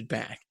reinstituted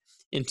back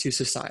into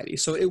society.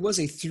 So it was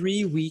a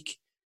 3-week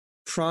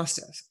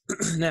process.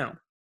 Now,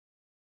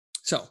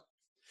 so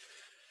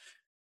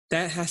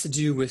that has to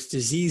do with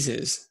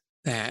diseases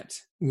that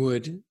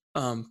would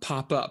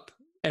pop up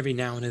every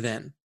now and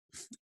then,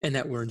 and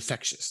that were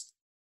infectious.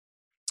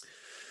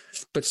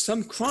 But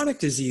some chronic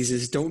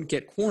diseases don't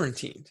get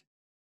quarantined.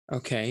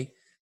 Okay,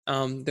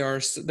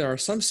 there are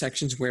some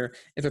sections where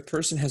if a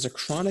person has a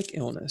chronic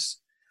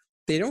illness,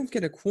 they don't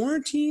get a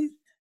quarantine,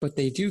 but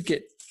they do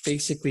get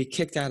basically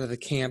kicked out of the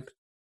camp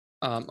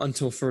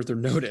until further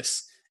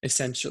notice,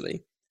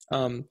 essentially.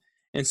 And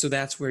so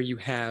that's where you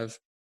have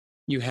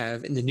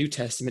in the New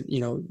Testament,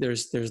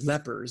 there's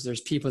lepers,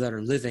 there's people that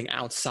are living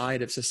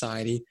outside of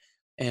society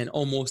and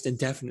almost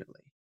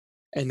indefinitely.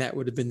 And that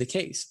would have been the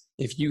case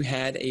if you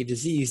had a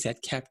disease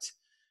that kept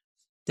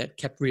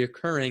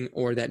reoccurring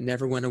or that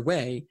never went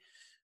away.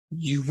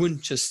 You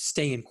wouldn't just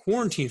stay in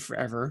quarantine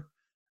forever.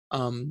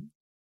 It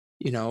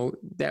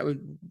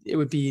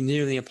would be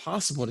nearly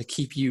impossible to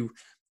keep you,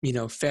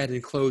 fed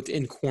and clothed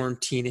in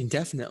quarantine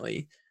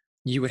indefinitely.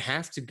 You would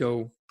have to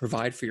go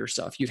provide for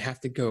yourself. You'd have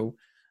to go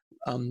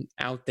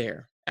out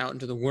there, out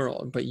into the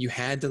world, but you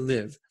had to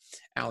live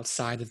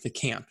outside of the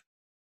camp.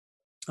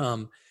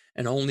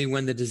 And only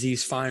when the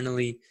disease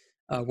finally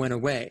went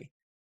away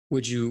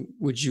would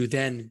you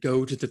then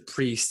go to the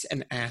priest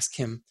and ask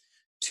him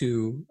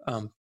to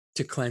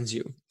cleanse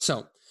you.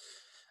 So,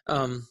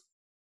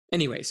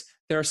 anyways,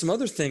 there are some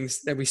other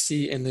things that we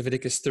see in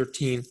Leviticus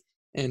 13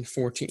 and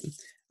 14.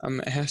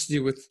 It has to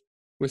do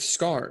with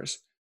scars.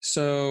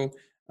 So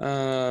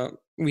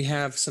we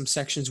have some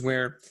sections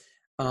where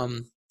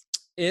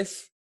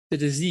if the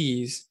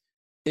disease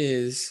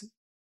is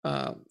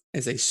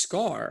a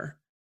scar,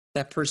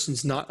 that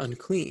person's not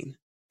unclean.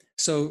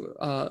 So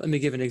let me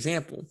give an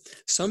example.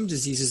 Some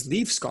diseases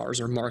leave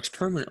scars or marks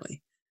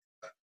permanently.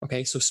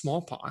 Okay, so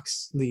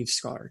smallpox leaves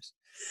scars.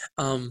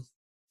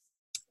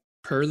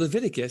 Per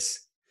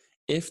Leviticus,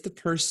 if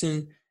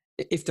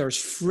there's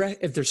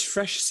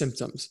fresh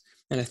symptoms,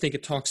 and I think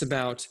it talks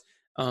about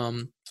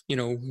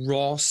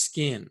raw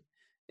skin.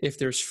 If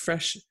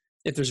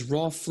there's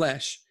raw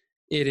flesh,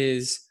 it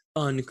is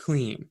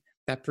unclean.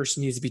 That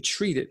person needs to be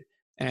treated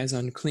as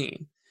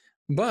unclean.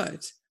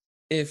 But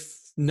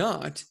if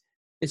not,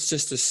 it's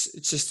just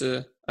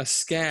a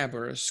scab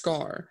or a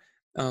scar.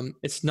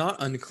 It's not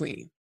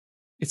unclean.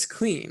 It's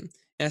clean.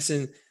 That's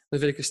in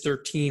Leviticus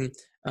 13,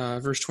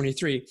 verse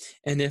 23.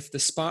 And if the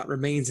spot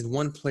remains in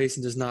one place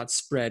and does not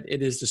spread,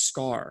 it is the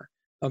scar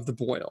of the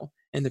boil,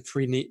 and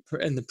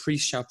the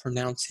priest shall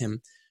pronounce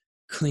him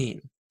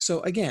clean. So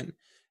again,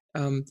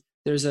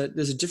 there's a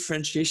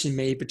differentiation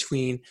made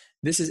between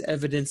this is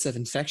evidence of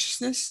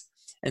infectiousness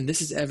and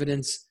this is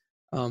evidence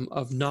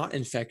of not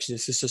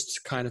infectious. It's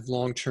just kind of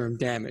long-term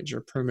damage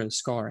or permanent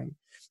scarring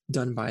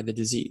done by the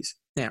disease.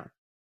 Now,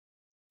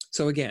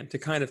 so again, to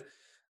kind of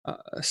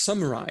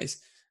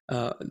summarize,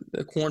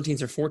 the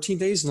quarantines are 14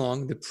 days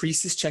long. The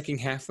priest is checking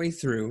halfway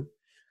through.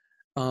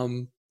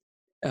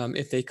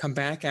 If they come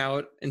back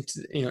out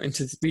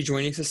into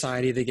rejoining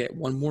society, they get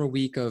one more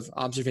week of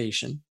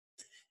observation,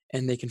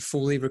 and they can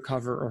fully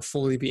recover or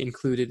fully be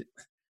included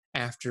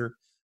after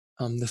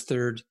the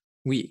third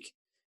week.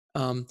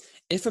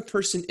 If a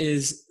person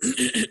is,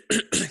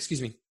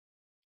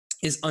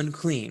 is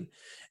unclean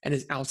and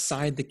is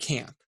outside the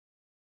camp,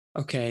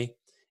 okay,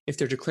 if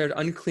they're declared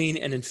unclean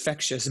and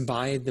infectious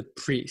by the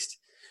priest,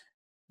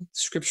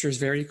 Scripture is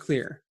very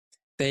clear.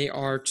 They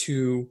are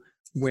to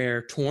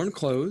wear torn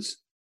clothes.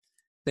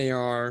 They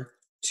are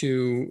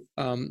to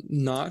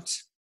not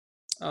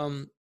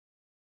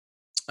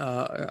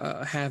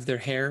have their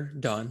hair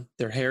done.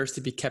 Their hair is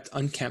to be kept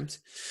unkempt.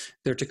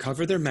 They're to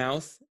cover their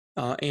mouth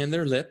and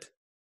their lip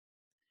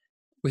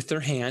with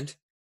their hand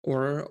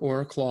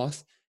or a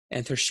cloth,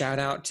 and to shout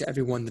out to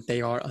everyone that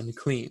they are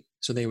unclean.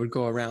 So they would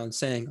go around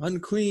saying,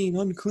 unclean,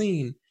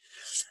 unclean.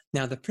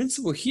 Now, the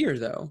principle here,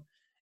 though,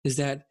 is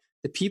that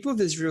the people of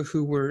Israel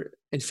who were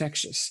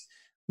infectious,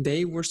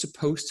 they were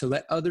supposed to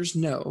let others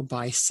know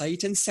by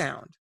sight and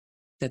sound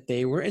that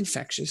they were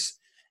infectious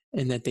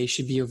and that they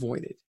should be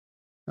avoided.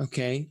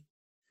 Okay?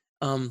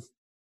 And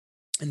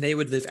they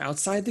would live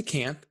outside the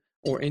camp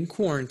or in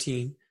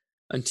quarantine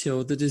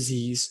until the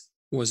disease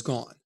was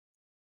gone.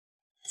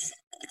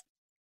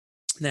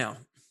 Now,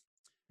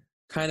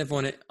 kind of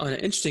on an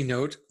interesting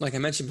note, like I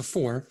mentioned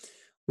before,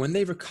 when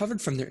they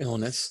recovered from their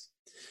illness,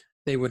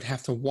 They would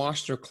have to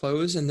wash their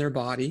clothes and their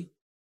body,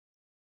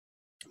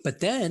 but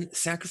then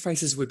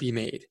sacrifices would be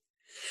made.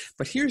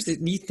 But here's the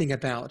neat thing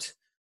about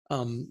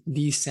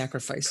these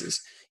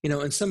sacrifices.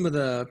 In some of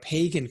the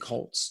pagan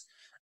cults,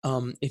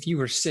 if you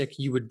were sick,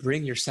 you would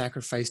bring your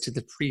sacrifice to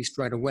the priest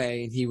right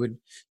away, and he would,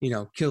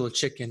 kill a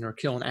chicken or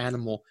kill an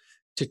animal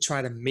to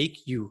try to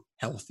make you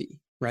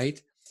healthy,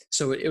 right?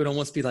 So it would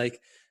almost be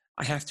like,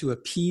 I have to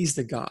appease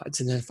the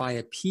gods. And if I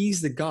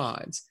appease the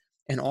gods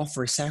and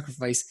offer a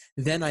sacrifice,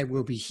 then I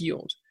will be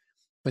healed.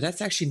 But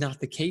that's actually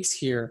not the case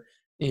here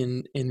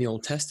in the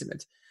Old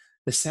Testament.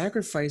 The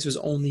sacrifice was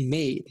only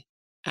made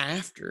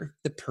after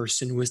the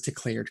person was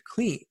declared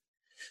clean.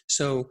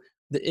 So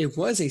it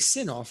was a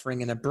sin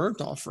offering and a burnt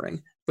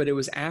offering, but it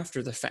was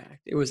after the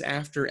fact. It was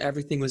after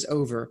everything was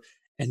over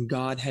and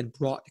God had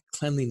brought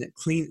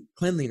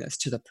cleanliness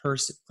to the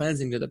person,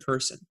 cleansing to the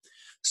person.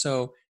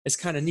 So it's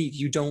kind of neat.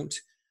 You don't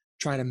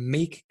try to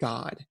make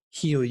God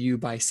heal you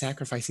by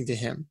sacrificing to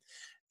him.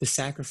 The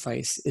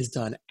sacrifice is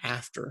done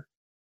after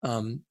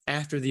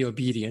the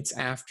obedience,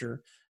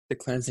 after the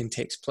cleansing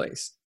takes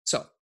place.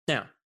 So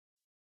now,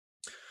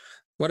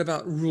 what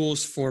about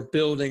rules for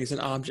buildings and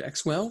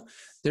objects? Well,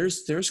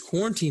 there's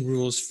quarantine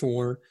rules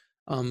for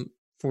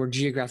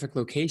geographic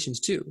locations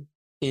too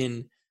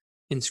in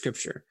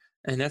Scripture,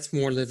 and that's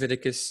more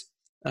Leviticus.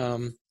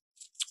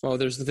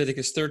 There's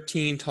Leviticus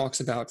 13 talks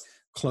about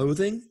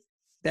clothing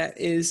that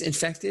is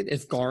infected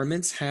if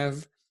garments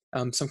have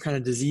some kind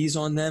of disease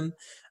on them.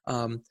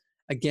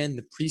 Again,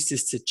 the priest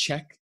is to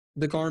check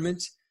the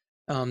garment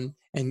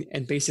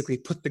and basically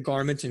put the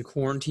garment in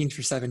quarantine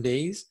for 7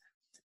 days.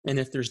 And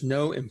if there's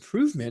no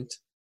improvement,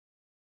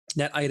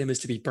 that item is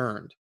to be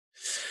burned.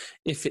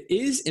 If it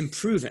is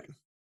improving,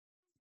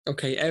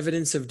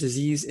 evidence of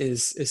disease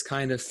is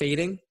kind of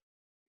fading,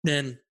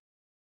 then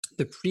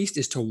the priest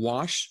is to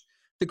wash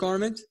the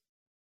garment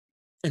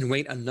and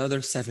wait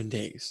another 7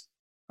 days.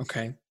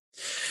 Okay.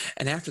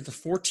 And after the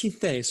 14th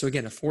day, so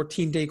again, a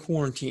 14-day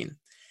quarantine,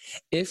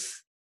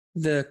 if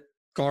the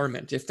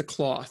garment, if the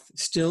cloth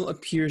still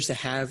appears to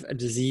have a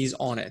disease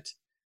on it,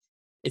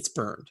 it's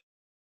burned.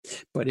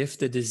 But if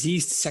the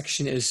diseased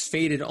section is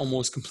faded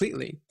almost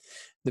completely,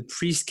 the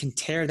priest can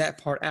tear that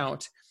part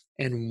out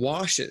and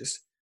washes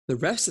the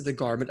rest of the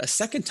garment a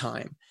second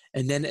time,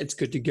 and then it's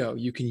good to go.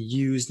 You can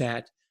use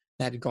that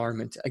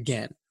garment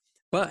again.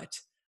 But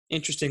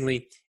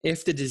interestingly,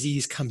 if the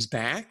disease comes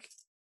back,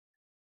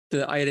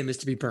 the item is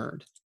to be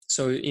burned.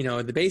 So,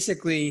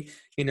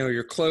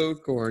 your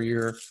cloak or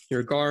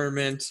your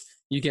garment,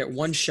 you get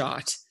one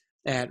shot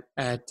at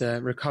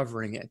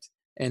recovering it.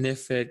 And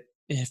if the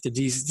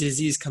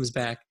disease comes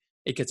back,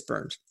 it gets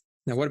burned.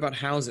 Now, what about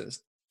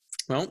houses?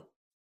 Well,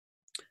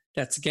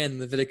 that's again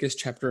Leviticus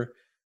chapter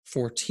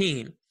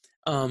 14.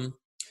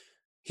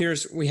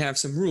 We have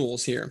some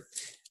rules here.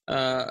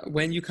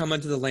 When you come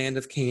unto the land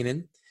of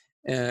Canaan,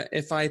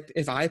 if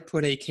I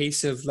put a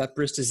case of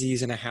leprous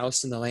disease in a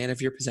house in the land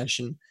of your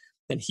possession,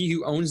 then he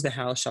who owns the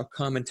house shall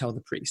come and tell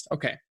the priest.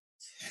 Okay.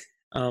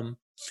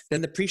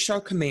 Then the priest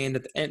shall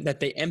command that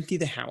they empty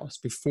the house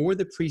before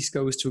the priest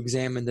goes to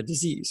examine the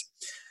disease,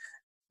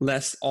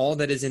 lest all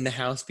that is in the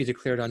house be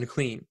declared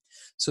unclean.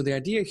 So the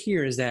idea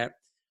here is that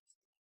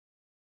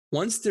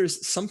once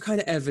there's some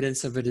kind of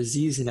evidence of a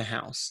disease in a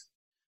house,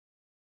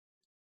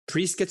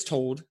 priest gets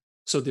told,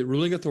 so the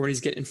ruling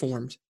authorities get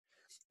informed,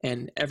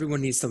 and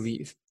everyone needs to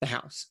leave the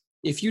house.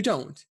 If you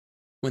don't,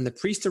 when the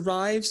priest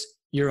arrives,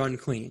 you're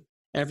unclean.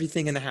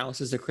 Everything in the house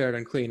is declared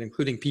unclean,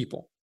 including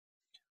people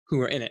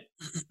who are in it.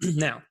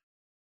 Now,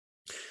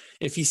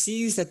 if he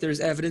sees that there's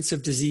evidence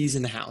of disease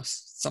in the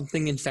house,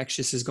 something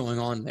infectious is going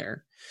on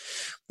there,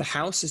 the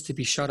house is to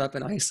be shut up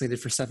and isolated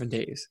for 7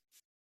 days.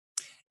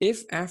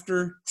 If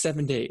after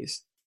 7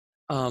 days,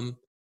 the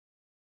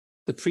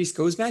priest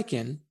goes back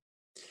in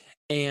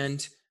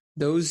and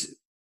those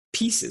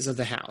pieces of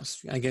the house,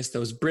 I guess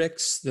those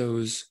bricks,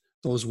 those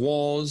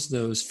walls,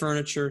 those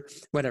furniture,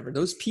 whatever,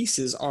 those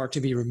pieces are to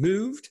be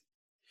removed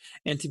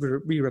and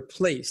to be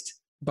replaced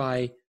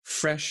by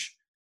fresh,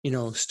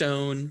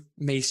 stone,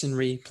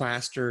 masonry,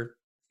 plaster,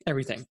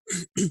 everything.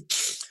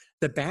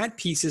 The bad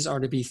pieces are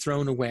to be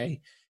thrown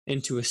away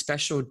into a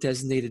special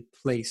designated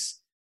place,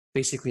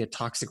 basically a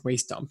toxic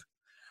waste dump.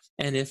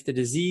 And if the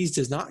disease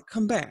does not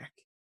come back,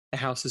 the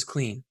house is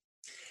clean.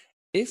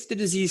 If the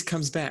disease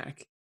comes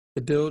back,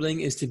 the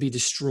building is to be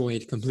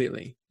destroyed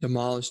completely,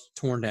 demolished,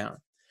 torn down.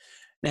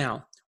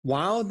 Now,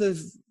 while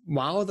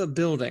the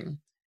building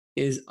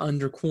is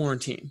under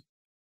quarantine,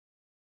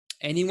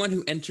 anyone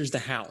who enters the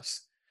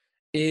house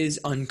is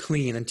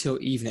unclean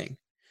until evening.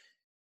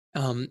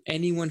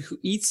 Anyone who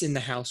eats in the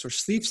house or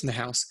sleeps in the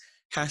house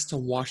has to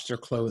wash their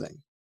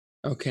clothing.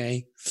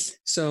 Okay,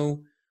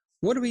 so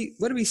what do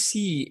we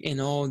see in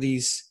all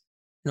these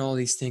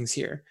things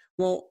here?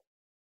 Well,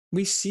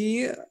 we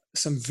see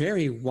some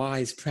very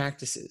wise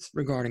practices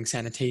regarding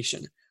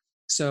sanitation.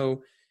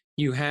 So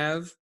you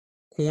have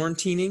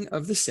quarantining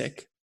of the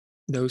sick,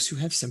 those who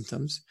have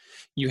symptoms.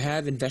 You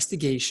have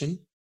investigation,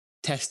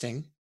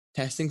 testing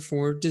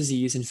for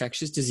disease,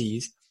 infectious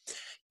disease.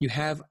 You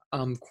have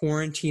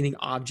quarantining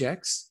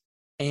objects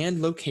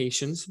and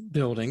locations,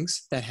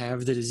 buildings that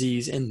have the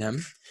disease in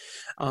them.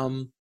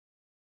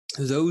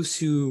 Those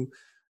who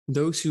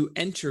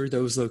enter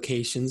those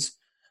locations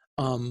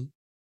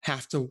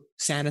have to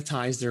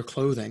sanitize their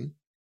clothing.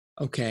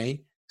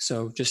 Okay,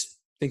 so just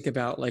think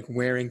about like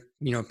wearing,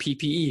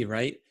 PPE,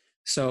 right?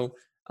 So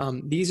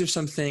these are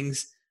some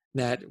things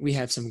that we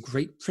have some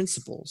great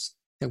principles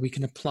that we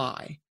can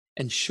apply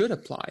and should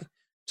apply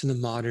to the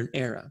modern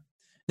era.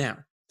 Now,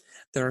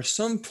 there are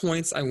some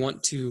points I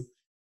want to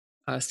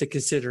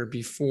consider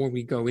before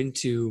we go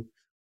into,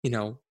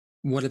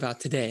 what about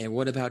today?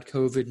 What about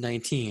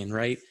COVID-19,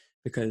 right?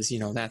 Because,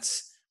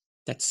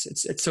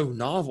 it's so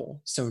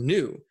novel, so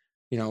new.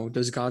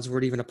 Does God's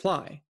word even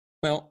apply?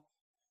 Well,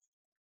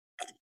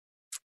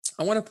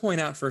 I want to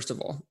point out, first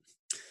of all,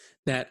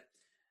 that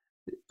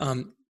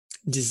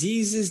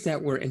diseases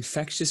that were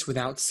infectious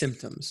without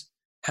symptoms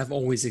have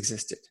always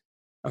existed.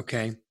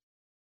 Okay.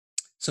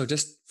 So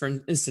just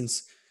for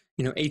instance,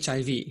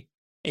 HIV.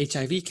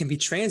 HIV can be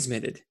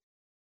transmitted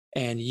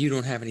and you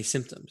don't have any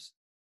symptoms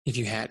if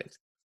you had it.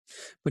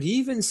 But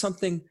even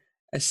something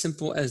as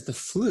simple as the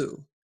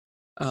flu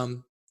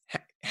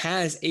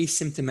has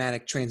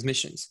asymptomatic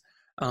transmissions.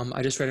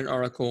 I just read an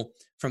article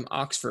from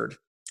Oxford.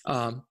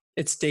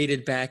 It's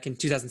dated back in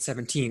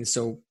 2017,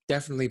 so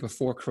definitely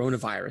before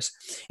coronavirus.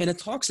 And it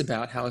talks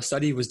about how a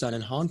study was done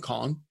in Hong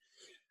Kong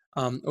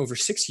over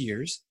 6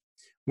 years,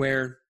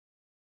 where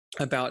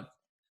about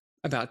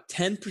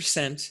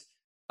 10%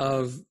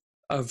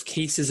 of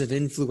cases of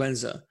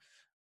influenza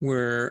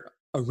were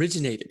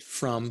originated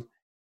from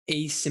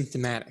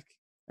asymptomatic.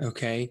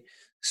 Okay,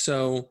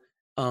 so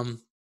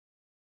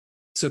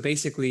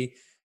basically,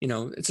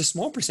 it's a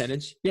small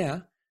percentage,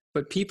 yeah,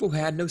 but people who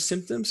had no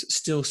symptoms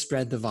still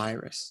spread the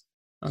virus.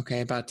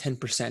 Okay, about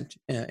 10%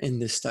 in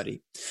this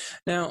study.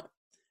 Now,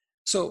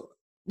 so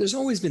there's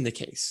always been the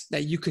case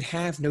that you could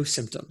have no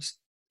symptoms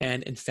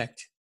and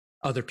infect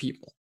other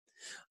people.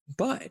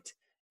 But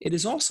it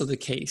is also the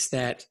case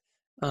that,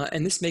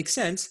 and this makes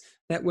sense,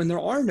 that when there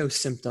are no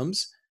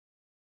symptoms,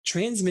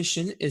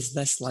 transmission is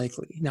less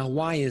likely. Now,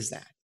 why is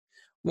that?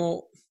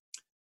 Well,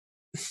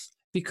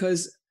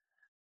 because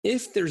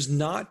if there's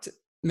not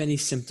many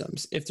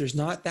symptoms, if there's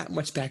not that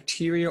much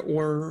bacteria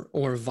or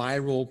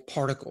viral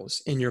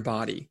particles in your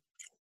body,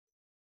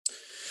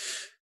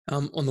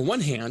 on the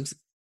one hand,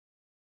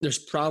 there's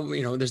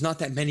probably, there's not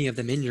that many of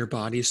them in your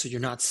body, so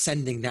you're not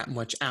sending that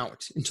much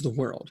out into the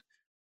world.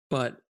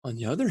 But on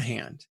the other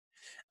hand,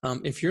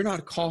 if you're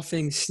not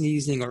coughing,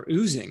 sneezing, or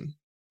oozing,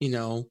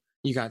 you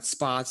got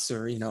spots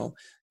or,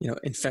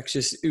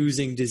 infectious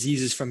oozing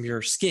diseases from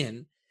your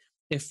skin.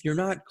 If you're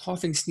not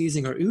coughing,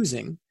 sneezing, or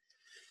oozing,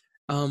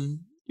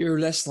 you're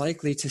less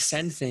likely to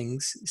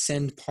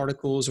send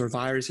particles or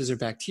viruses or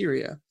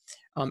bacteria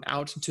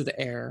out into the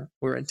air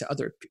or into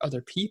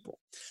other people.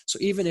 So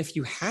even if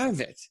you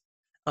have it,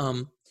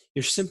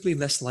 you're simply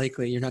less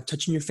likely. You're not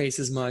touching your face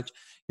as much.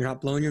 You're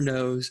not blowing your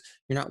nose.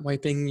 You're not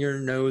wiping your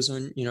nose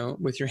on,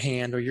 with your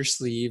hand or your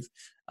sleeve.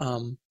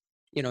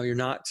 You're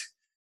not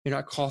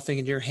coughing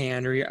into your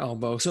hand or your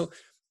elbow. So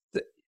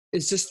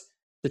it's just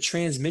the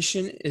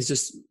transmission is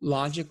just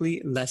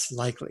logically less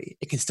likely.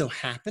 It can still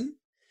happen.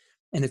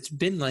 And it's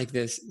been like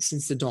this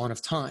since the dawn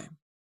of time.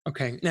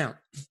 Okay, now,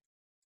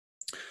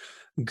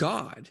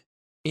 God,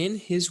 in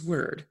his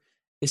word,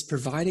 is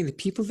providing the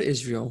people of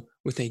Israel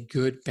with a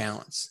good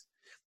balance.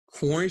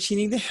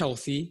 Quarantining the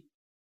healthy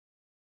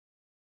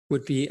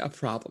would be a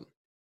problem.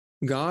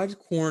 God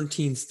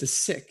quarantines the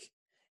sick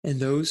and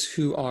those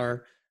who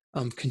are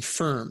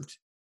confirmed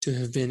to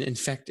have been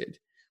infected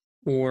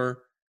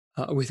or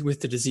with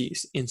the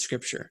disease in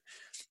Scripture.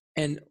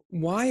 And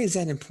why is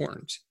that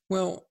important?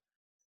 Well,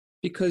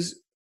 because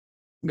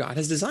God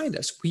has designed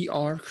us. We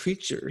are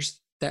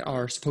creatures that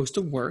are supposed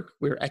to work.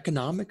 We're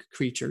economic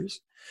creatures,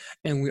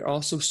 and we're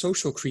also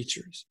social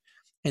creatures.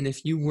 And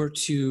if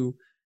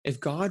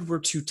God were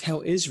to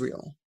tell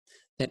Israel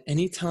that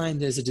anytime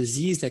there's a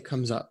disease that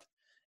comes up,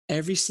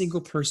 every single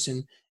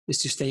person is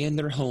to stay in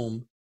their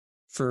home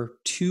for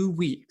 2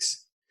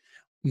 weeks,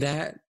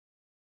 that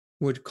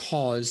would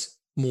cause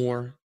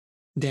more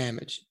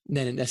damage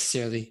than it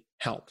necessarily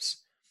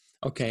helps.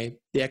 Okay,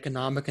 the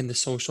economic and the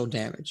social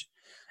damage.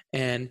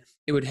 And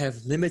it would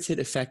have limited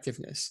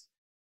effectiveness.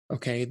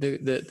 Okay,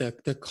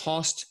 the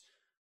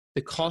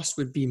cost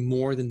would be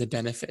more than the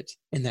benefit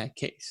in that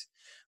case.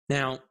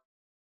 Now,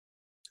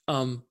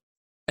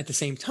 at the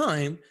same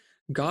time,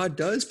 God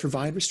does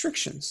provide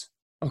restrictions.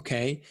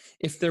 Okay,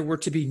 if there were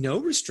to be no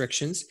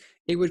restrictions,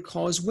 it would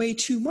cause way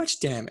too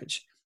much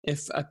damage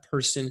if a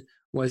person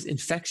was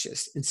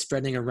infectious and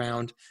spreading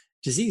around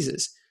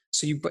diseases.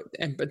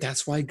 But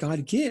that's why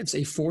God gives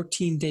a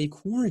 14-day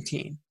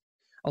quarantine,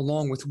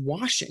 along with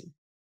washing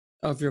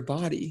of your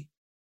body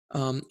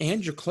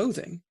and your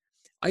clothing,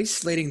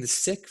 isolating the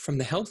sick from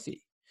the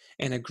healthy,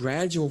 and a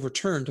gradual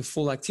return to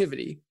full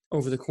activity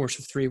over the course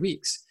of 3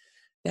 weeks.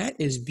 That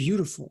is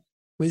beautiful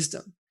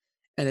wisdom.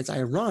 And it's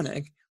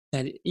ironic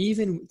that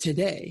even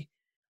today,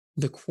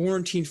 the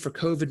quarantine for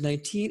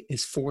COVID-19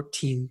 is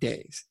 14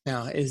 days.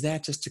 Now, is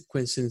that just a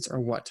coincidence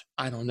or what?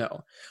 I don't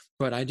know.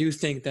 But I do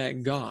think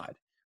that God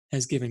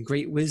has given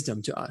great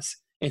wisdom to us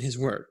in his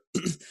word.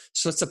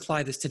 So let's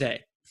apply this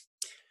today.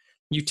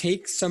 You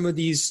take some of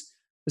these,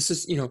 this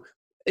is,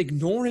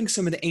 ignoring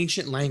some of the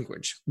ancient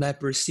language,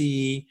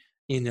 leprosy,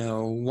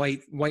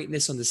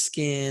 whiteness on the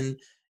skin,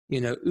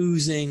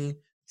 oozing,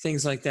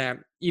 things like that,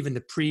 even the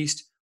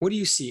priest. What do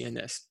you see in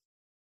this?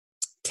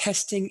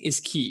 Testing is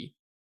key.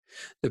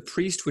 The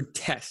priest would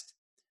test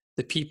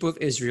the people of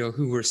Israel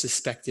who were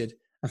suspected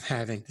of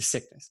having the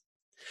sickness.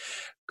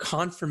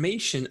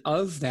 Confirmation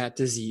of that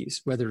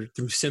disease, whether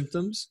through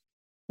symptoms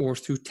or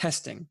through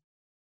testing,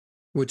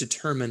 would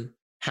determine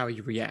how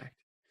you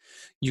react.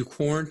 You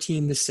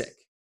quarantine the sick.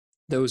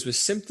 Those with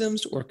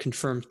symptoms or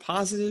confirmed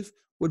positive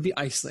would be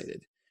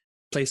isolated,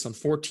 placed on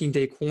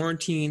 14-day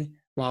quarantine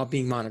while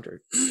being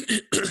monitored.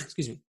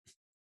 Excuse me.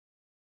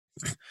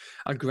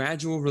 A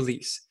gradual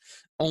release.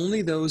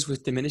 Only those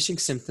with diminishing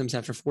symptoms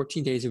after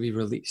 14 days would be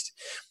released.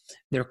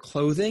 Their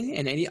clothing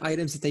and any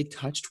items that they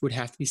touched would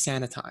have to be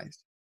sanitized.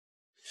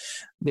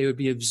 They would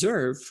be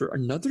observed for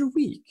another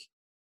week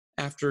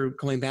after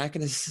going back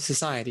into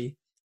society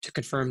to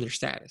confirm their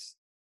status.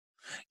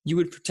 You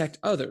would protect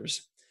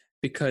others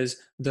because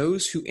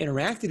those who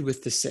interacted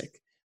with the sick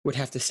would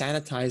have to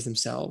sanitize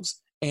themselves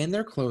and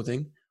their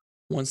clothing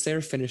once they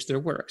are finished their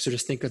work. So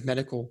just think of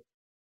medical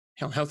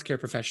healthcare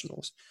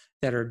professionals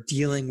that are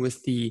dealing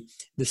with the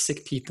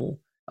sick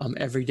people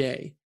every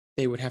day.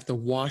 They would have to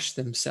wash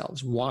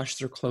themselves, wash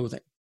their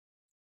clothing.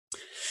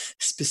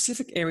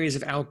 Specific areas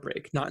of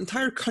outbreak, not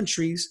entire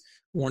countries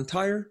or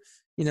entire,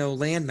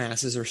 land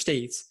masses or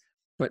states,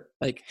 but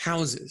like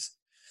houses,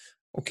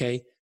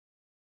 okay,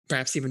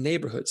 perhaps even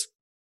neighborhoods,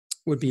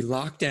 would be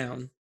locked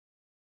down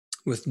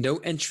with no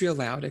entry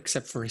allowed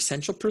except for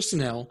essential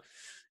personnel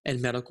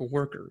and medical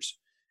workers.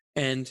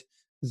 And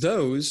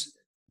those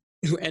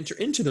who enter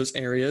into those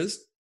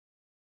areas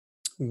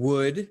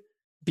would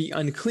be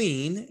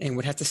unclean and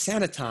would have to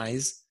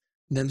sanitize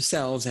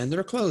themselves and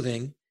their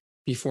clothing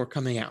before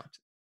coming out.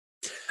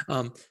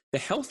 The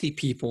healthy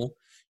people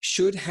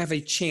should have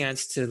a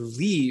chance to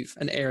leave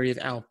an area of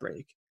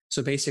outbreak.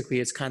 So basically,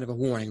 it's kind of a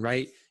warning,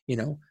 right?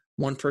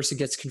 One person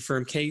gets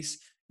confirmed case.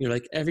 You're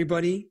like,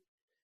 everybody,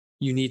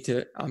 you need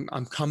to,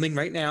 I'm coming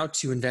right now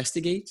to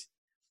investigate.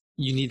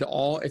 You need to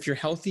all, if you're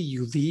healthy,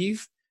 you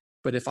leave.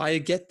 But if I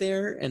get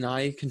there and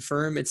I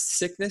confirm it's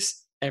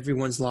sickness,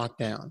 everyone's locked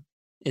down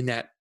in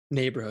that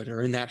neighborhood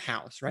or in that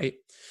house, right?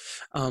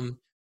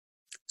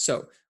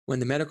 So when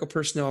the medical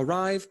personnel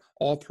arrive,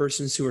 all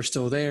persons who are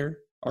still there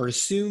are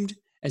assumed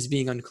as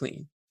being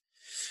unclean.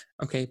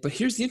 Okay, but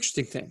here's the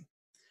interesting thing.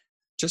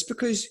 Just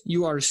because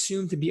you are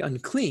assumed to be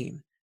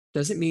unclean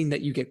doesn't mean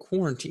that you get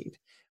quarantined,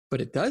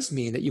 but it does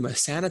mean that you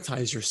must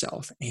sanitize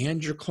yourself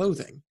and your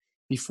clothing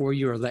before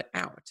you are let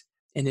out.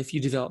 And if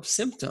you develop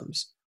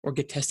symptoms or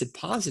get tested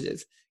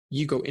positive,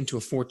 you go into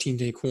a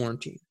 14-day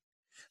quarantine.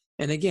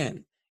 And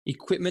again,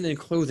 equipment and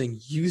clothing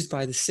used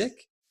by the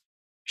sick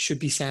should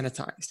be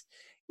sanitized.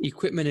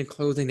 Equipment and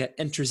clothing that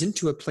enters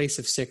into a place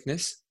of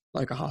sickness,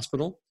 like a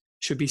hospital,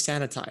 should be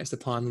sanitized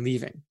upon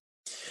leaving.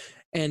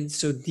 And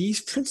so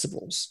these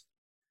principles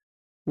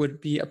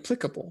would be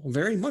applicable,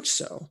 very much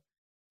so.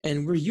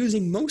 And we're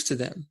using most of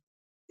them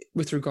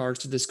with regards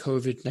to this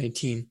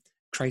COVID-19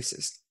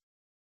 crisis.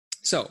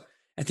 So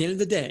at the end of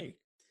the day,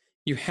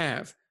 you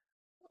have,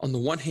 on the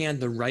one hand,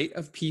 the right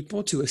of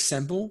people to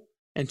assemble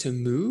and to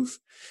move,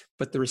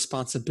 but the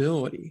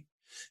responsibility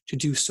to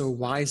do so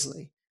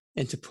wisely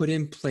and to put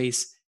in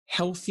place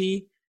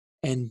healthy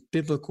and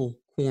biblical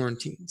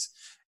quarantines.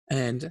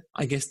 And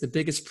I guess the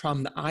biggest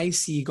problem that I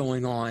see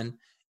going on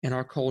in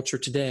our culture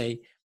today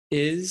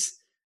is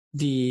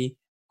the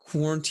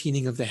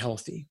quarantining of the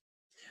healthy,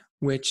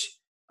 which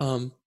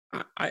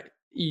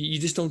you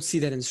just don't see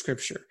that in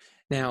Scripture.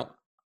 Now,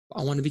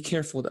 I want to be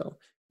careful though,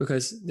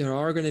 because there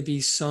are going to be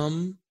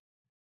some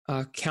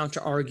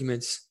counter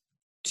arguments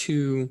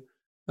to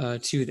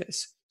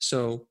this.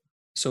 So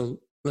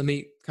let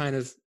me kind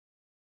of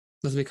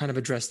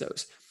address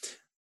those.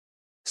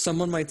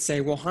 Someone might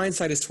say, well,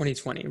 hindsight is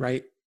 20/20,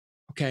 right?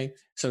 Okay,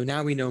 so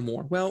now we know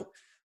more. Well,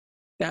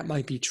 that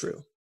might be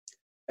true.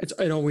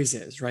 It always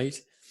is, right?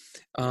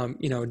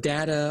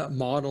 Data,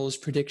 models,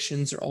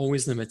 predictions are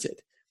always limited.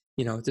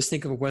 Just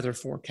think of a weather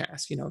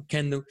forecast.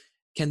 Can the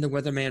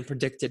weatherman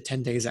predict it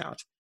 10 days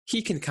out?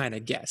 He can kind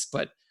of guess,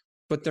 but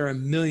there are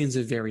millions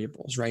of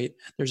variables, right?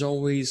 There's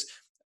always,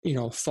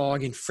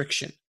 fog and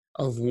friction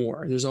of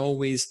war. There's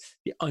always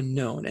the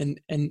unknown.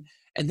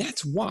 And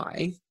that's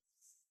why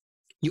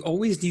you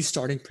always need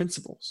starting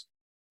principles,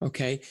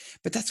 okay?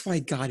 But that's why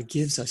God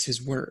gives us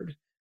his word.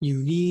 You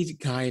need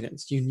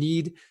guidance. You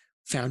need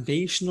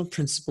foundational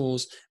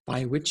principles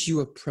by which you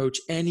approach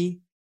any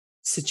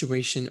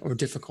situation or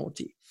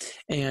difficulty.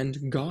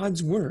 And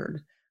God's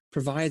word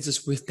provides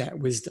us with that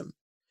wisdom.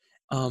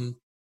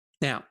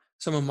 Now,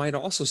 someone might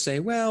also say,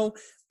 well,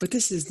 but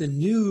this is the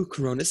new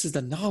corona. This is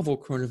the novel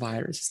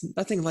coronavirus.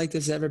 Nothing like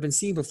this has ever been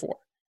seen before.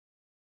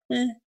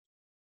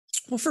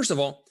 Well, first of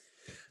all,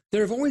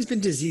 there have always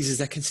been diseases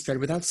that can spread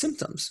without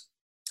symptoms.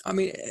 I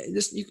mean,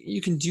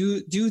 you can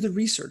do the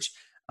research.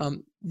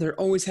 There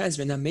always has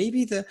been. Now,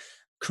 maybe the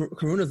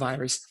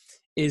coronavirus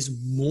is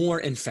more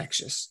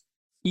infectious,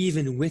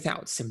 even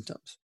without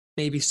symptoms.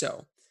 Maybe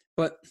so.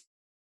 But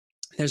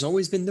there's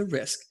always been the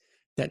risk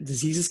that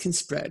diseases can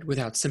spread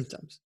without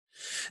symptoms.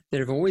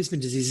 There have always been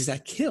diseases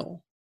that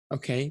kill,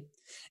 okay?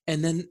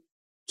 And then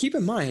keep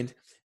in mind,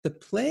 the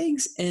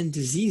plagues and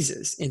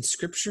diseases in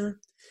Scripture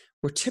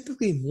were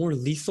typically more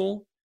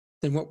lethal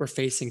than what we're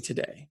facing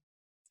today.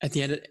 At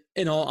the end,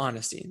 in all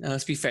honesty, now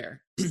let's be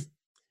fair.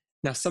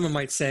 Now, someone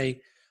might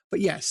say, but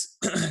yes,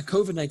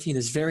 COVID-19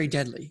 is very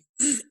deadly.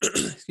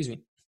 Excuse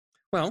me.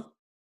 Well,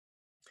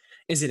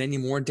 is it any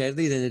more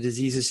deadly than the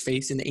diseases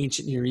faced in the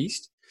ancient Near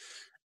East?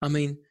 I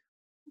mean,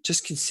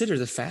 just consider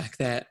the fact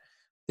that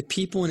the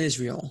people in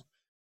Israel,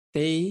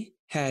 they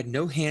had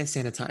no hand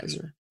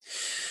sanitizer.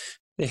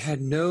 They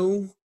had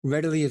no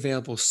readily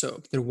available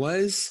soap. There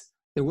was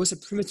a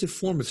primitive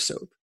form of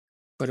soap,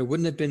 but it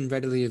wouldn't have been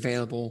readily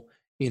available,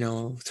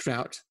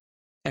 throughout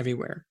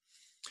everywhere.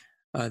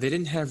 They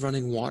didn't have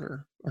running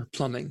water or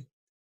plumbing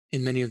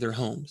in many of their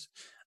homes,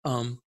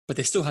 but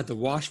they still had to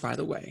wash, by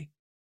the way.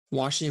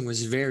 Washing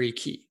was very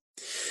key.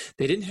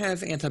 They didn't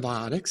have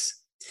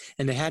antibiotics,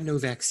 and they had no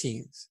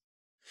vaccines,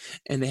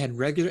 and they had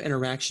regular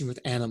interaction with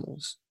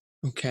animals,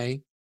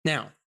 okay?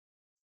 Now,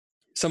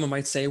 someone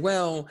might say,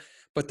 well,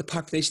 but the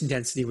population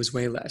density was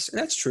way less. And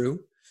that's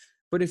true.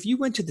 But if you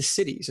went to the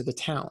cities or the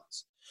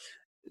towns,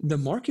 the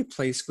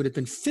marketplace would have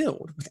been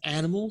filled with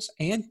animals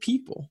and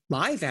people,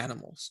 live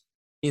animals,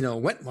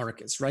 wet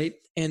markets, right?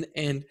 And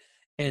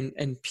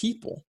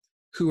people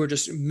who are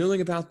just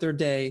milling about their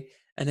day.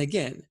 And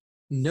again,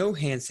 no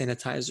hand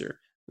sanitizer,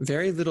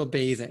 very little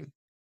bathing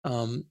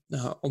on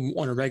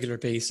a regular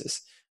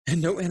basis, and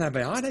no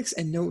antibiotics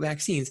and no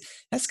vaccines.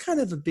 That's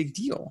kind of a big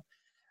deal.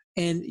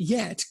 And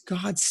yet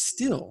God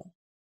still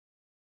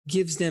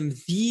gives them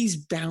these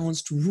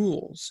balanced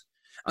rules.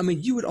 I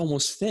mean, you would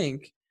almost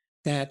think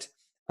that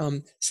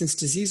since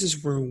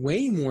diseases were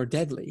way more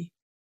deadly,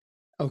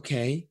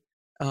 okay,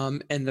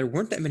 and there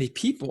weren't that many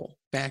people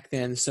back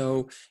then,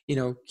 so,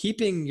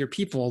 keeping your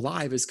people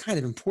alive is kind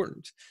of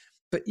important.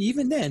 But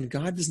even then,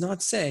 God does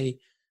not say,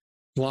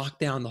 lock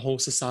down the whole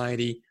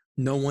society,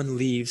 no one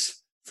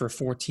leaves for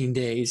 14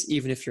 days,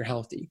 even if you're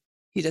healthy.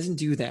 He doesn't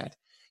do that.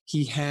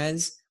 He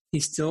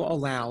still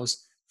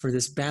allows for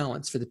this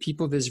balance for the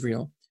people of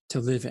Israel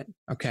to live in,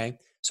 okay?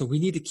 So we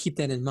need to keep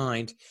that in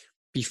mind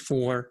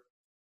before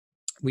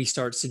we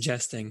start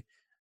suggesting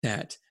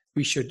that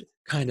we should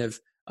kind of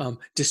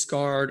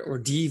discard or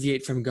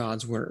deviate from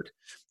God's word.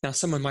 Now,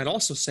 someone might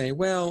also say,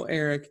 well,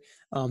 Eric,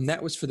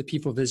 that was for the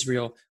people of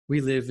Israel.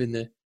 We live in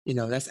the,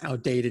 that's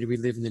outdated. We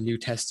live in the New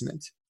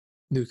Testament,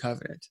 New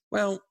Covenant.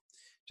 Well,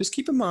 just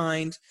keep in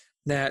mind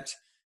that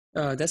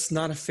that's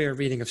not a fair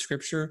reading of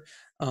Scripture.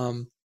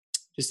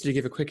 Just to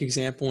give a quick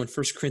example, in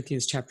 1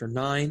 Corinthians chapter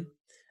 9,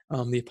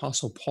 the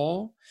Apostle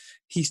Paul,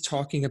 he's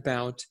talking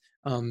about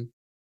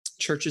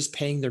churches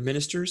paying their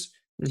ministers.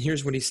 And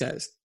here's what he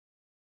says.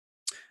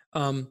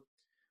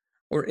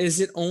 Or is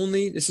it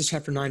only, this is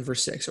chapter 9,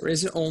 verse 6, or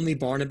is it only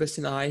Barnabas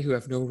and I who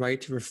have no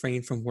right to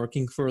refrain from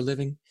working for a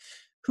living?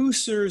 Who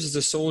serves as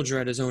a soldier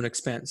at his own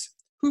expense?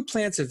 Who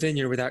plants a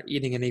vineyard without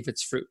eating any of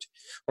its fruit?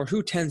 Or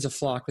who tends a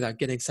flock without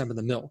getting some of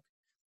the milk?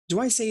 Do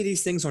I say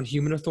these things on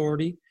human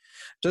authority?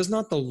 Does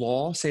not the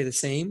law say the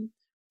same?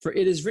 For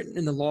it is written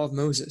in the law of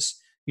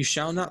Moses, you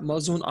shall not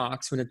muzzle an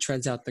ox when it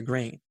treads out the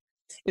grain.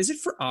 Is it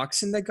for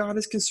oxen that God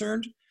is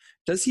concerned?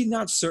 Does he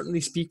not certainly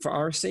speak for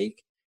our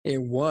sake? It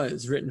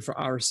was written for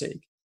our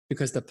sake,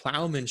 because the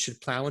plowman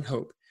should plow in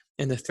hope,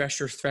 and the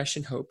thresher thresh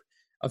in hope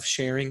of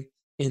sharing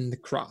in the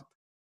crop.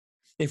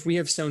 If we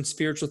have sown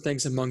spiritual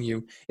things among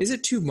you, is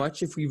it too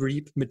much if we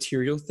reap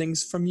material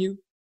things from you?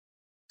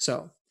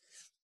 So,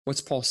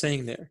 what's Paul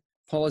saying there?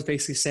 Paul is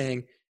basically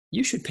saying,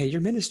 you should pay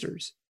your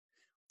ministers.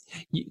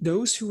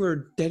 Those who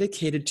are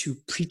dedicated to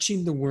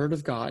preaching the word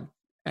of God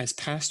as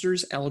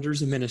pastors,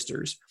 elders, and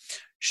ministers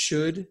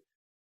should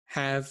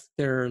have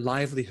their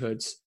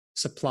livelihoods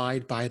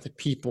supplied by the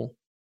people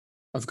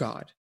of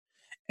God.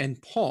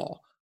 And Paul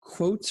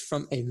quotes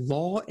from a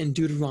law in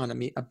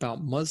Deuteronomy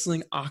about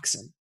muzzling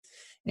oxen.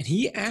 And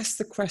he asks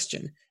the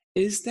question,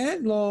 is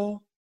that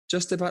law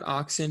just about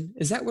oxen?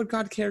 Is that what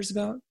God cares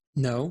about?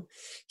 No.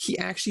 He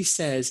actually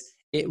says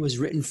it was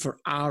written for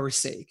our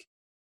sake.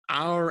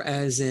 Our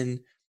as in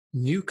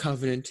New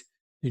Covenant,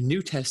 the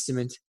New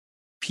Testament,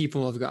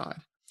 people of God.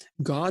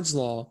 God's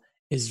law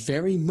is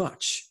very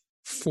much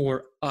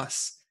for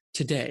us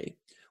today.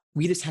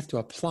 We just have to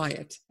apply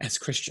it as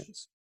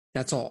Christians.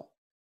 That's all.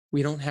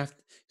 We don't have,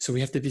 so we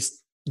have to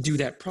just do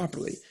that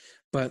properly.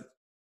 But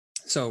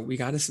so we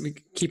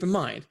keep in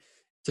mind,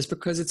 just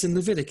because it's in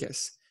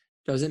Leviticus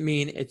doesn't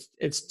mean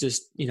it's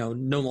just,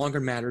 no longer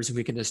matters and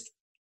we can just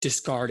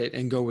discard it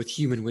and go with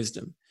human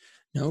wisdom.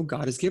 No,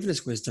 God has given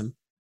us wisdom.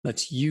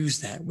 Let's use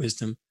that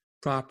wisdom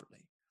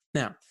properly.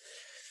 Now,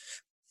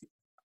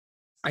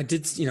 I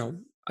did,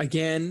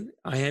 again,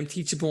 I am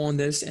teachable on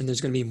this, and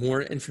there's going to be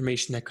more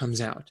information that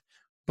comes out.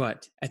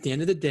 But at the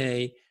end of the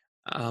day,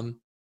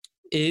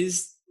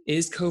 is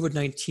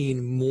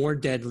COVID-19 more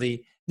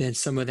deadly than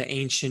some of the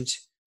ancient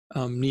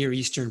Near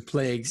Eastern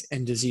plagues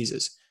and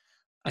diseases.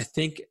 I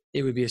think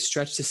it would be a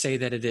stretch to say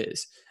that it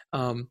is.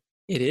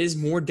 It is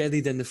more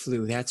deadly than the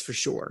flu, that's for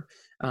sure,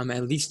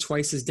 at least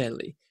twice as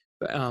deadly.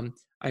 But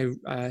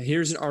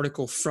here's an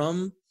article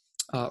from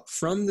the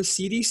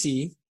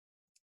CDC,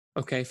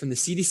 okay, from the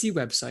CDC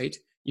website.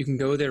 You can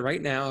go there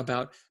right now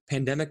about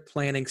pandemic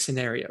planning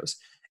scenarios.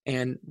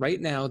 And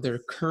right now, their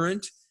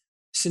current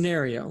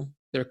scenario,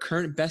 their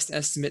current best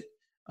estimate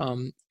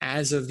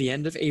as of the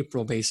end of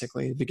April,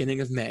 basically, the beginning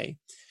of May,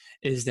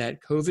 is that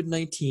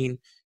COVID-19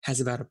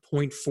 has about a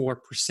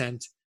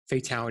 0.4%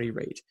 fatality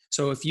rate.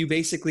 So if you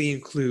basically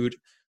include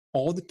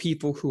all the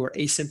people who are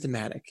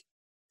asymptomatic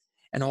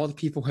and all the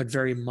people who had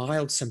very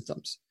mild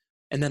symptoms,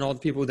 and then all the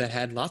people that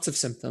had lots of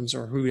symptoms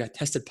or who got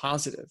tested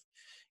positive,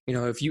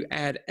 if you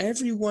add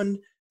everyone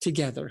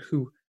together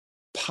who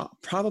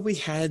probably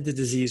had the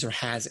disease or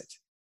has it,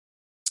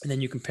 and then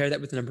you compare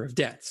that with the number of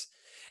deaths,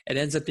 it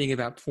ends up being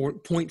about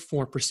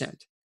 0.4%.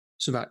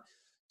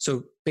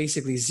 So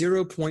basically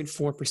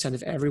 0.4%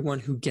 of everyone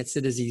who gets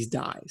the disease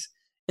dies.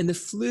 And the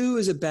flu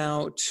is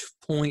about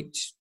 1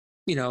 to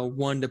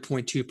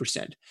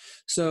 0.2%.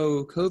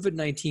 So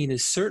COVID-19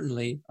 is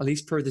certainly, at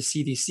least per the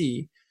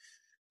CDC,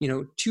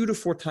 2 to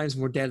 4 times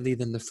more deadly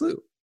than the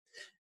flu.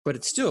 But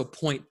it's still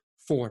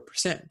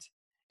 0.4%.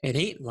 It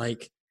ain't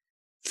like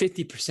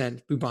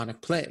 50%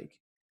 bubonic plague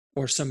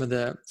or some of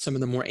the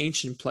more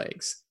ancient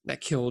plagues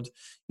that killed,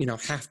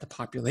 half the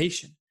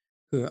population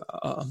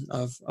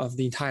of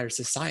the entire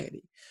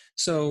society.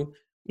 So,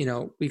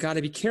 we got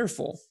to be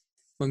careful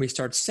when we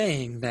start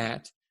saying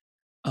that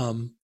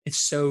it's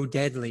so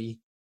deadly,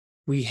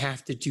 we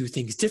have to do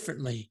things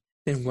differently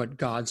than what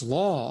God's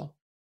law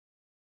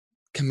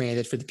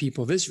commanded for the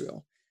people of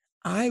Israel.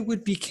 I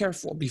would be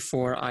careful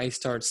before I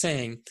start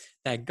saying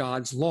that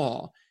God's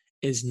law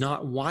is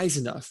not wise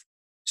enough,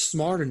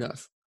 smart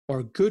enough,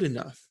 or good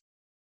enough,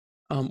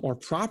 or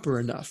proper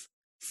enough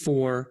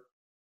for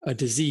a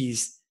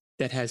disease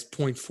that has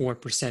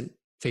 0.4%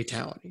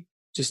 fatality.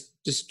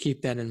 Just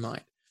keep that in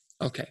mind.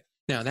 Okay,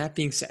 now that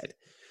being said,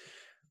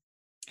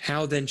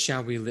 how then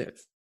shall we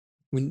live?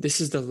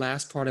 This is the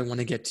last part I want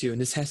to get to, and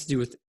this has to do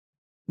with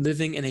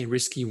living in a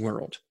risky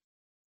world.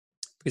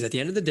 Because at the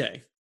end of the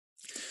day,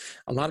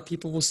 a lot of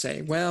people will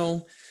say,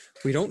 well,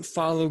 we don't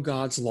follow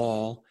God's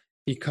law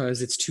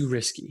because it's too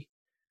risky.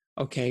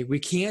 Okay, we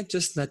can't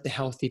just let the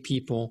healthy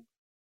people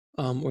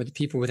or the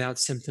people without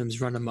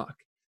symptoms run amok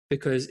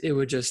because it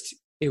would just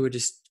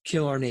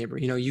kill our neighbor.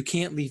 You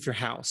can't leave your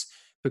house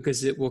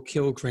because it will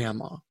kill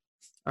grandma.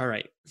 All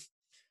right.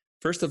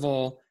 First of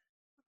all,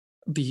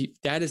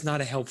 that is not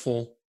a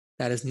helpful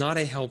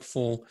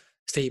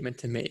statement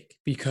to make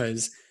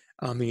because,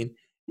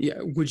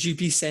 would you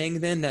be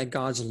saying then that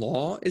God's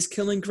law is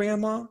killing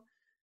grandma?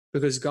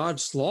 Because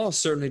God's law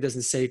certainly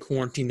doesn't say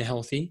quarantine the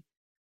healthy.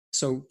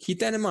 So keep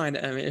that in mind.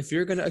 If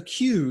you're going to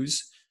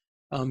accuse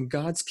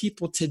God's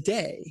people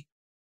today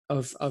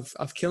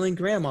of killing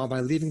grandma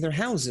by leaving their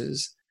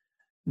houses,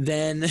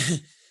 then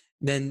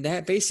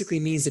that basically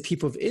means the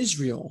people of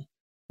Israel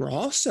were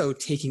also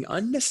taking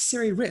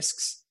unnecessary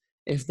risks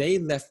if they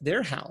left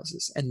their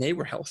houses and they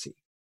were healthy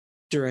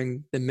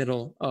during the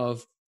middle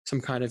of some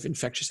kind of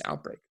infectious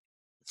outbreak.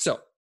 So,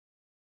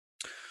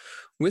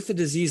 with a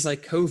disease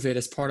like COVID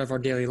as part of our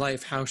daily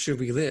life, how should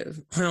we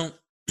live? Well,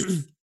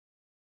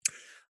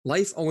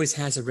 life always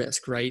has a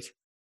risk, right?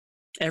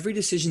 Every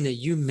decision that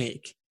you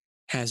make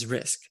has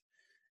risk.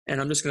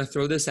 And I'm just going to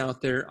throw this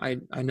out there.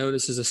 I know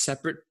this is a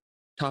separate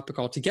topic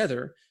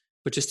altogether,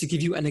 but just to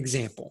give you an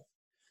example,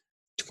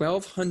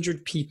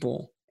 1,200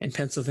 people in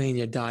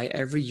Pennsylvania die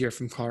every year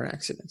from car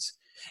accidents,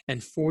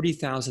 and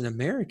 40,000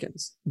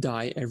 Americans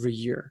die every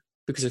year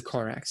because of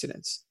car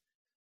accidents.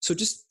 So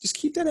just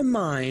keep that in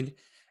mind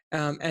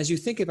as you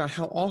think about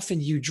how often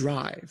you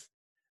drive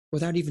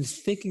without even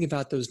thinking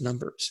about those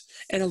numbers.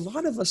 And a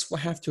lot of us will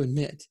have to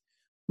admit,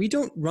 we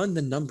don't run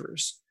the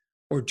numbers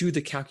or do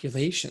the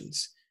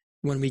calculations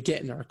when we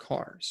get in our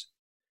cars.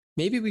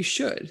 Maybe we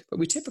should, but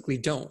we typically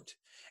don't.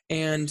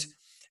 And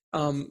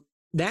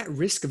that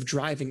risk of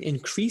driving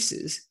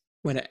increases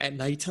when at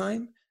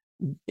nighttime,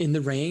 in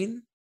the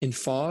rain, in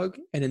fog,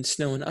 and in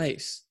snow and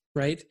ice,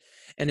 right?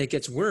 And it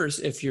gets worse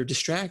if you're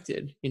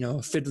distracted,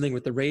 fiddling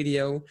with the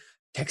radio,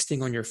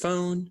 texting on your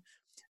phone,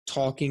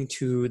 talking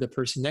to the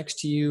person next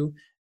to you,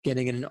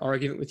 getting in an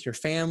argument with your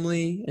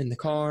family in the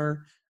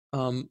car,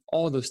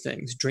 all those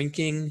things,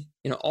 drinking,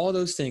 all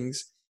those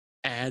things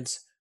adds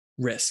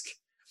risk.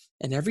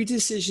 And every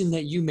decision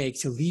that you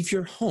make to leave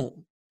your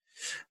home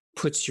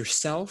puts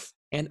yourself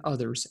and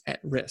others at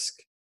risk.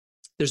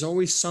 There's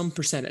always some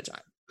percentage.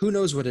 Who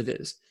knows what it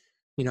is?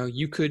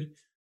 You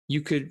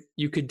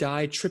could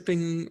die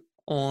tripping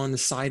on the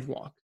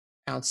sidewalk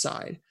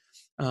outside.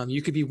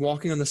 You could be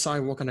walking on the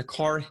sidewalk and a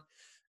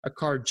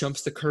car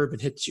jumps the curb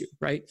and hits you,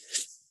 right?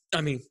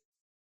 And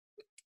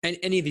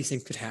any of these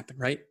things could happen,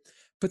 right?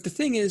 But the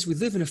thing is, we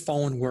live in a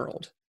fallen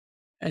world,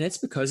 and it's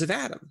because of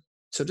Adam.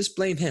 So just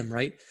blame him,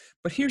 right?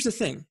 But here's the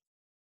thing.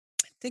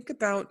 Think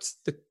about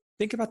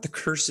Think about the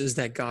curses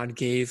that God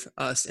gave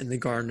us in the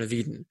Garden of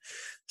Eden: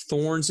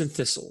 thorns and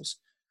thistles,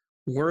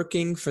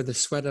 working for the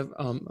sweat of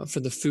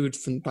for the food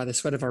by the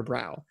sweat of our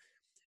brow,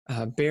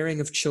 bearing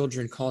of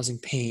children causing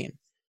pain.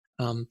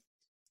 Um,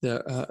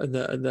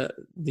 the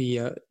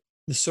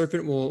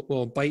serpent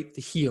will bite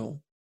the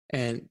heel,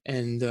 and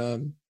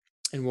the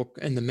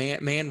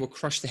man will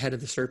crush the head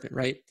of the serpent.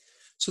 Right.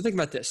 So think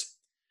about this: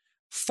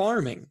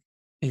 farming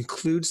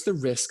includes the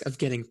risk of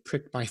getting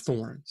pricked by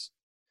thorns.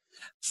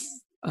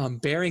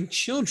 Bearing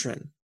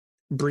children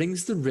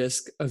brings the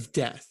risk of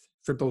death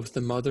for both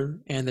the mother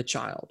and the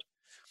child.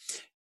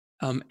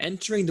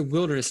 Entering the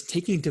wilderness,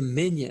 taking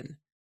dominion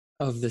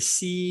of the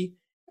sea,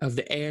 of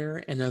the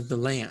air, and of the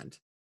land,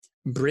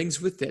 brings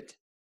with it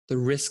the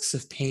risks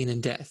of pain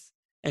and death.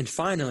 And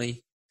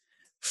finally,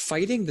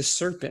 fighting the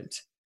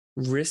serpent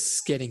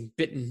risks getting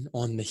bitten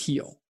on the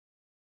heel.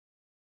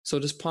 So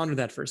just ponder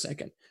that for a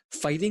second.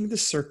 Fighting the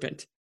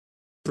serpent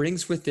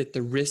brings with it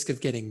the risk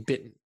of getting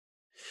bitten.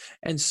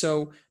 And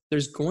so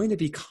there's going to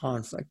be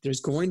conflict, there's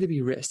going to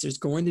be risk, there's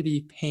going to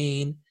be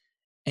pain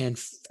and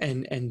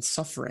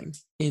suffering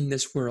in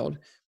this world,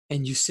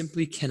 and you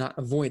simply cannot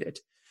avoid it.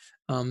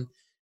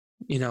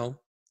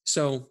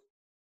 So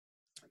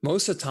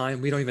most of the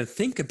time we don't even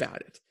think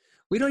about it.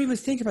 We don't even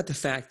think about the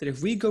fact that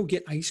if we go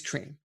get ice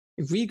cream,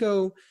 if we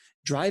go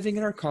driving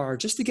in our car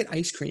just to get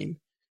ice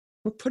cream,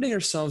 we're putting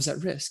ourselves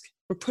at risk.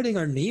 We're putting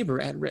our neighbor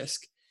at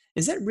risk.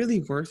 Is that really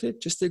worth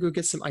it just to go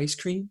get some ice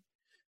cream,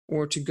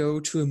 or to go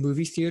to a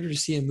movie theater to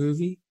see a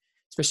movie,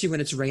 especially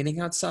when it's raining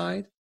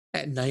outside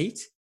at night,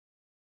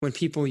 when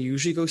people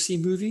usually go see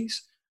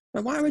movies?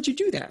 Now, why would you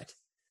do that?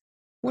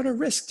 What a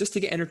risk just to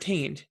get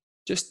entertained.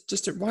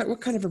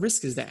 What kind of a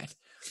risk is that?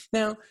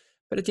 Now,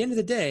 but at the end of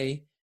the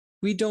day,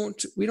 we don't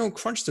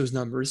crunch those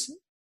numbers,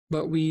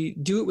 but we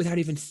do it without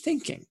even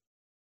thinking.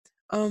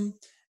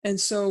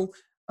 So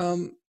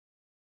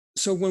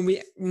when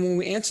we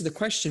answer the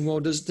question, well,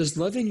 does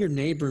loving your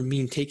neighbor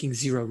mean taking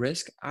zero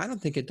risk? I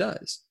don't think it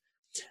does.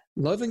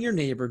 Loving your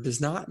neighbor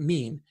does not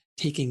mean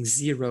taking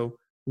zero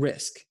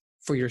risk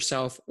for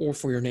yourself or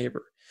for your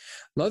neighbor.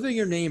 Loving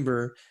your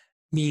neighbor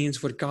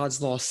means what God's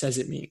law says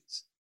it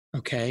means,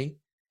 okay?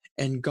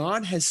 And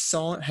God has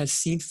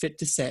seen fit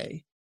to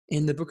say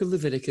in the book of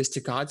Leviticus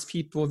to God's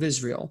people of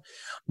Israel,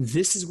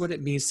 this is what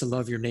it means to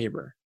love your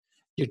neighbor.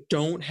 You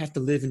don't have to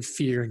live in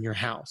fear in your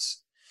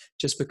house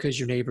just because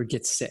your neighbor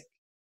gets sick.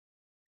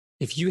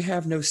 If you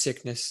have no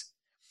sickness,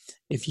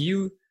 if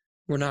you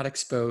were not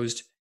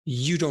exposed,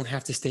 you don't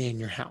have to stay in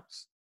your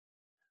house.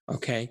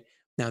 Okay?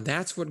 Now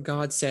that's what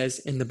God says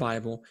in the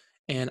Bible,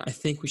 and I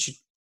think we should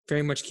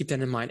very much keep that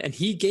in mind. And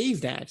he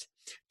gave that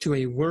to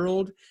a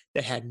world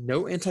that had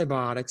no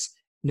antibiotics,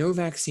 no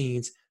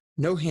vaccines,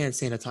 no hand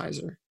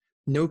sanitizer,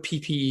 no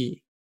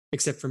PPE,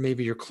 except for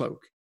maybe your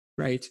cloak,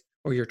 right?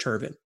 Or your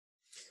turban.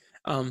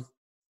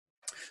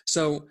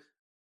 So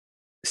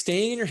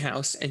staying in your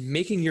house and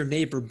making your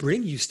neighbor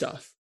bring you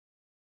stuff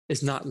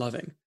is not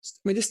loving. I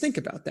mean, just think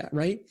about that,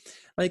 right?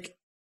 Like,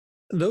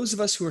 those of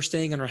us who are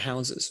staying in our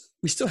houses,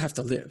 we still have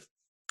to live.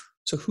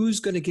 So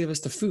who's going to give us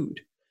the food?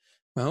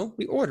 Well,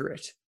 we order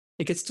it.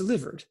 It gets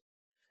delivered.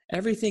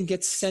 Everything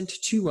gets sent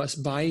to us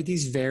by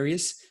these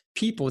various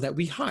people that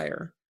we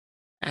hire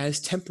as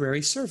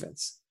temporary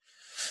servants.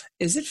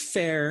 Is it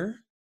fair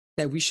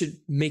that we should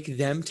make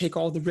them take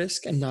all the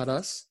risk and not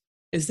us?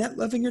 Is that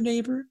loving your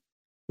neighbor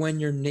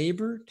when your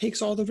neighbor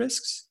takes all the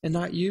risks and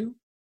not you?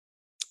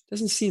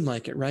 Doesn't seem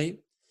like it, right?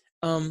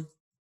 And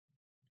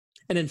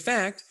in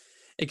fact,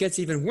 it gets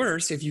even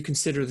worse if you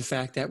consider the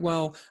fact that,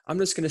 well, I'm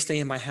just going to stay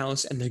in my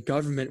house and the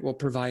government will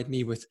provide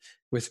me with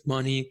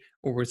money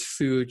or with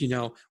food.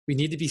 We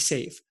need to be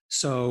safe.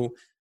 So,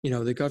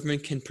 the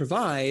government can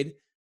provide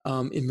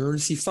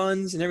emergency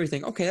funds and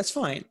everything. Okay, that's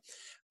fine.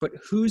 But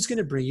who's going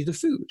to bring you the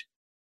food?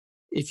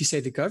 If you say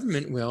the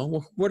government will,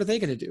 well, what are they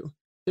going to do?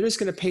 They're just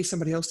going to pay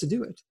somebody else to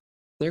do it.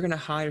 They're going to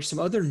hire some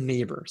other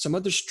neighbor, some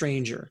other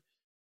stranger,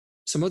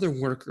 some other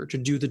worker to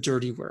do the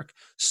dirty work.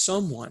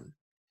 Someone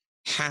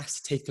has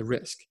to take the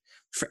risk.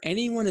 For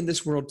anyone in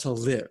this world to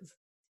live,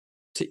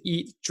 to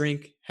eat,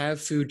 drink,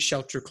 have food,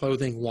 shelter,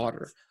 clothing,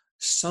 water,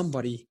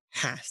 somebody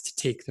has to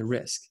take the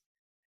risk.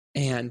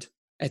 And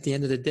at the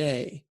end of the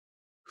day,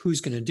 who's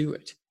going to do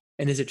it?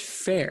 And is it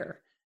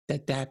fair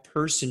that that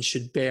person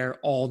should bear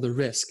all the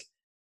risk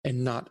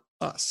and not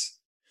us?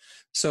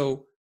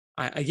 So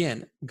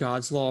again,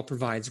 God's law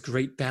provides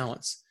great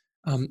balance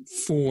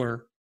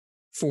for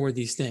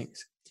these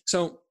things.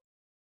 So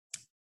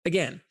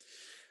again,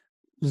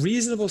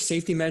 reasonable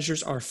safety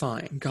measures are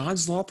fine.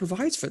 God's law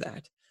provides for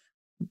that.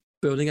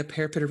 Building a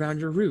parapet around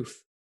your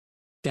roof,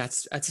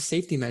 that's a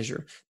safety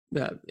measure.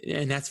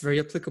 And that's very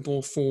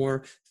applicable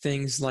for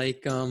things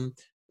like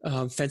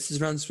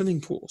fences around swimming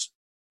pools.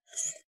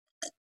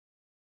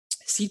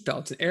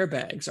 Seatbelts and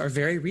airbags are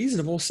very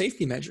reasonable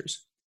safety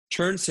measures.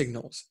 Turn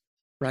signals,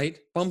 right?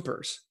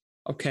 Bumpers,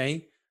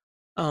 okay?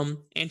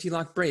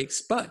 Anti-lock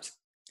brakes. But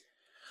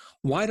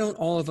why don't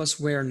all of us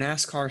wear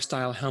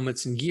NASCAR-style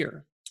helmets and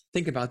gear?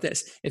 Think about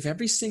this. If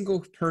every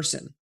single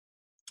person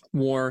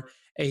wore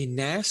a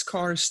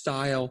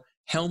NASCAR-style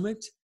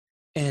helmet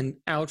and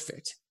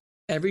outfit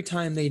every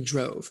time they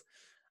drove,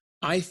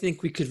 I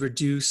think we could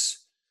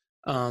reduce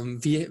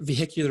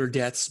vehicular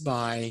deaths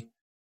by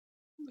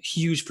a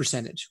huge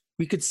percentage.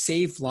 We could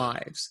save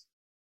lives,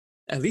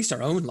 at least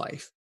our own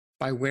life,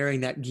 by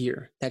wearing that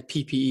gear, that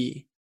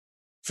PPE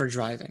for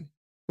driving.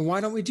 But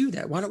why don't we do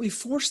that? Why don't we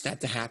force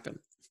that to happen?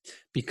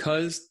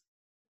 Because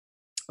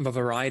of a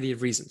variety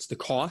of reasons. The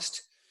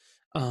cost,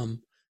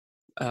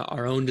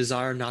 our own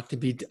desire not to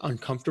be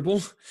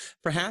uncomfortable,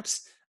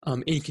 perhaps,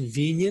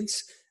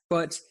 inconvenience.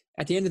 But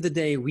at the end of the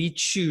day, we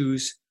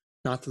choose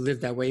not to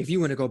live that way. If you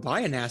want to go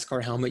buy a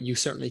NASCAR helmet, you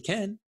certainly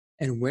can,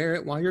 and wear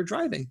it while you're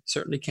driving.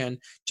 Certainly can,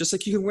 just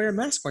like you can wear a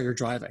mask while you're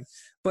driving.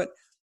 But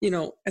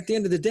at the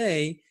end of the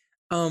day,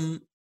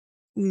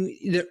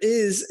 there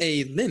is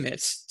a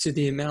limit to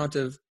the amount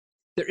of.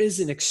 There's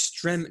an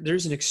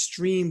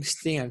extreme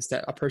stance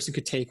that a person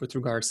could take with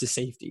regards to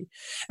safety.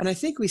 And I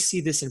think we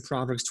see this in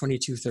Proverbs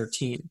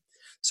 22:13.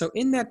 So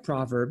in that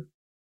proverb,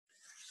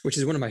 which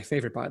is one of my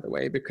favorite, by the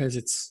way, because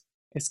it's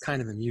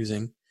kind of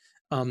amusing,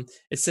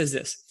 it says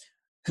this: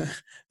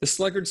 the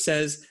sluggard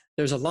says,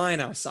 "There's a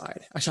lion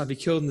outside. I shall be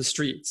killed in the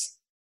streets."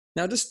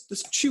 Now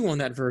just chew on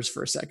that verse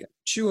for a second.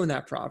 Chew on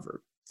that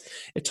proverb.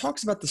 It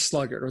talks about the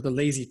sluggard, or the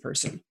lazy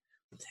person.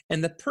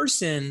 And the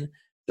person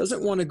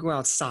doesn't want to go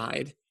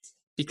outside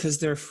because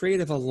they're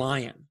afraid of a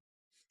lion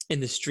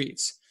in the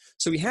streets.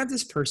 So we have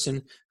this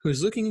person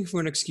who's looking for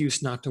an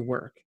excuse not to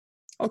work.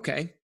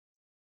 Okay,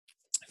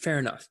 fair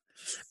enough.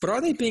 But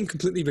are they being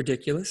completely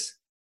ridiculous?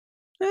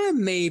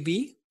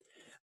 Maybe.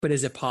 But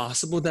is it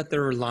possible that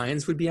there are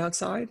lions would be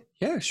outside?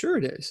 Yeah, sure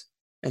it is.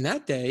 And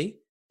that day,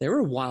 there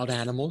were wild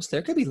animals.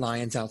 There could be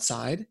lions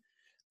outside.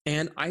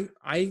 And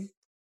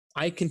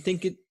I can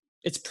think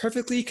it's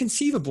perfectly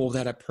conceivable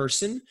that a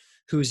person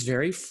who's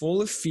very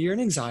full of fear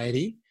and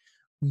anxiety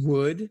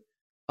would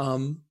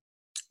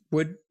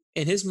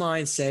in his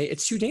mind say,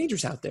 it's too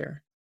dangerous out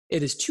there.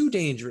 It is too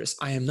dangerous.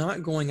 I am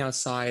not going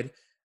outside.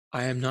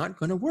 I am not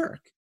going to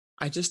work.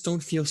 I just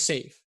don't feel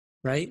safe,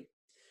 right?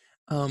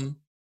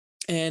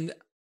 And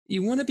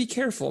you want to be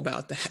careful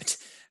about that.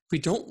 We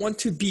don't want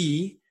to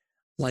be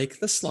like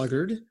the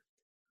sluggard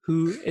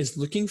who is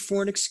looking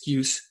for an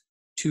excuse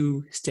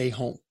to stay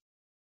home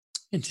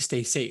and to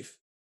stay safe,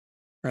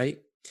 right?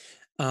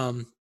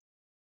 I'm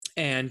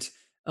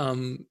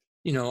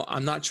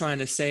not trying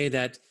to say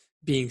that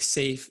being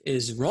safe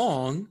is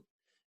wrong.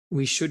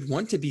 We should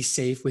want to be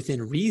safe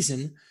within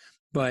reason,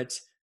 but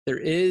there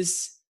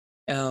is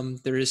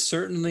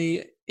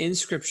certainly in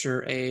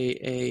Scripture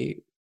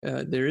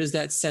there is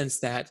that sense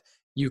that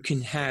you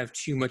can have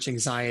too much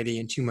anxiety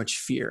and too much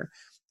fear,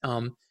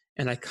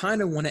 and I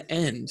kind of want to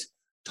end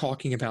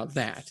talking about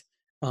that.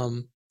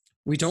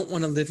 We don't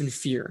want to live in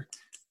fear,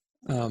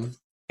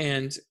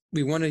 and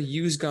we want to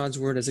use God's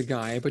word as a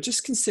guide, but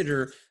just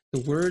consider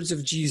the words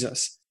of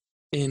Jesus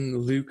in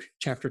Luke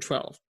chapter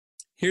 12.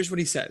 Here's what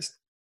he says.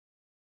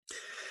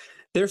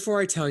 Therefore,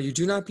 I tell you,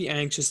 do not be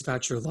anxious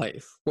about your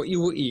life, what you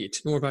will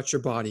eat, nor about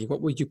your body,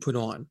 what will you put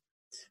on.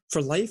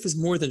 For life is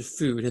more than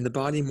food, and the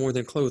body more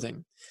than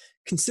clothing.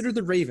 Consider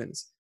the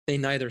ravens. They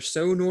neither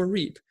sow nor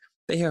reap.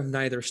 They have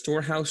neither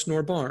storehouse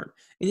nor barn,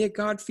 and yet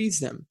God feeds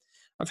them.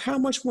 Of how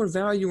much more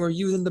value are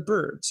you than the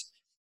birds?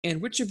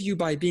 And which of you,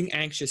 by being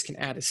anxious, can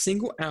add a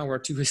single hour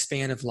to his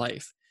span of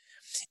life?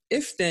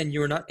 If then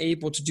you are not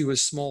able to do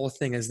as small a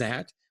thing as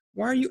that,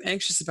 why are you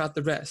anxious about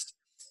the rest?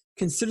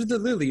 Consider the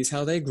lilies,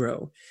 how they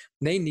grow.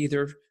 They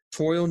neither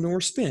toil nor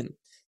spin.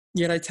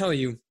 Yet I tell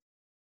you,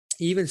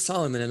 even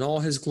Solomon in all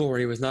his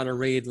glory was not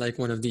arrayed like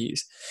one of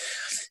these.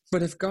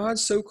 But if God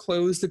so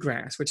clothes the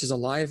grass, which is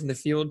alive in the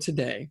field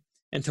today,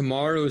 and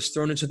tomorrow is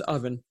thrown into the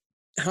oven,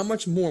 how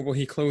much more will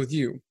he clothe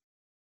you,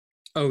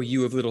 O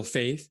you of little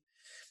faith?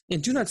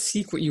 And do not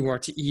seek what you are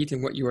to eat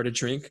and what you are to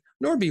drink,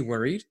 nor be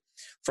worried.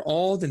 For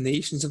all the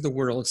nations of the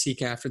world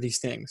seek after these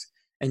things,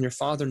 and your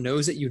Father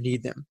knows that you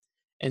need them.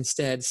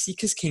 Instead,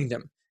 seek his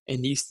kingdom,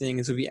 and these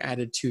things will be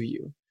added to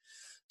you.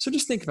 So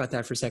just think about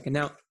that for a second.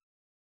 Now,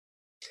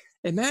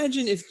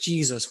 imagine if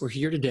Jesus were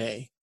here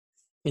today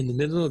in the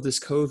middle of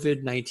this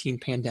COVID-19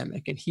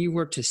 pandemic, and he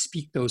were to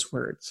speak those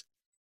words.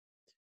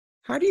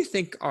 How do you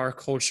think our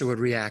culture would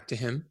react to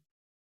him?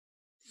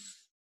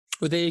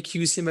 Would they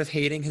accuse him of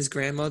hating his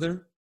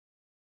grandmother,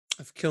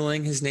 of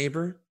killing his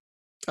neighbor,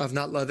 of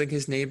not loving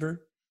his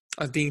neighbor,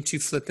 of being too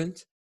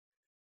flippant,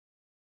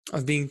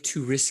 of being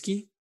too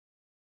risky?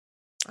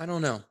 I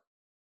don't know.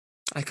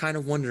 I kind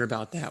of wonder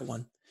about that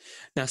one.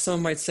 Now,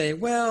 someone might say,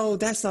 well,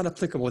 that's not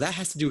applicable. That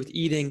has to do with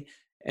eating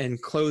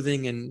and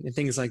clothing and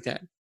things like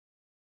that.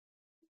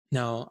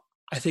 No,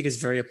 I think it's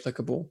very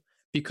applicable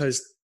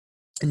because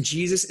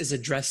Jesus is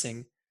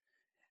addressing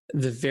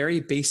the very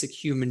basic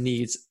human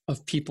needs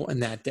of people in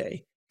that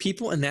day.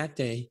 People in that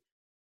day,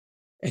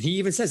 and he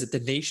even says that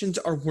the nations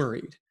are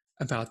worried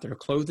about their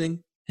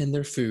clothing and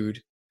their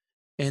food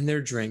and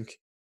their drink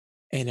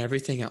and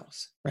everything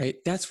else, right?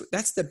 That's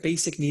the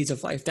basic needs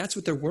of life. That's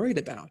what they're worried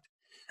about.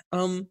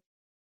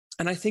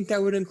 And I think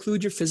that would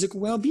include your physical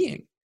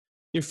well-being.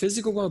 Your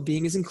physical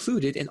well-being is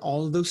included in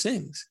all of those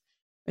things.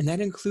 And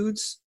that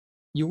includes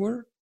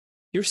your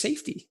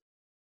safety,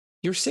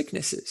 your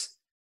sicknesses,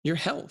 your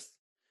health.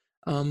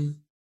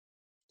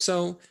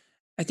 So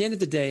at the end of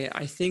the day,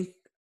 I think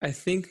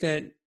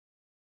that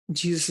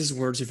Jesus'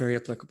 words are very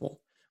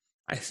applicable.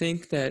 I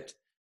think that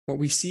what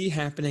we see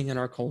happening in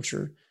our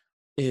culture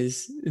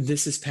is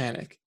this is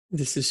panic.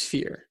 This is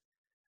fear.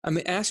 I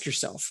mean, ask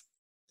yourself,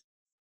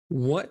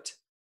 what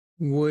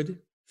would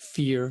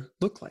fear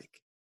look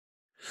like?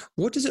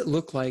 What does it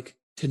look like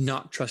to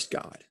not trust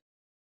God?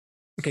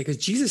 Okay, because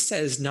Jesus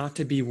says not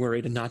to be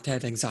worried and not to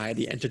have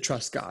anxiety and to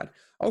trust God.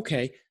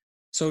 Okay,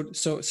 so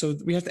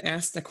we have to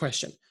ask that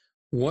question.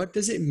 What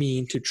does it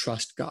mean to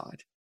trust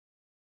God?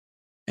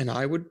 And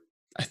I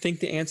think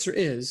the answer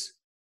is,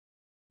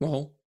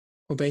 well,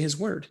 obey his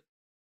word.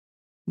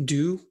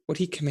 Do what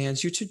he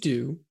commands you to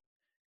do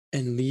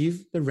and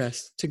leave the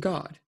rest to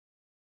God.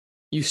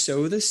 You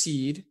sow the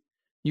seed,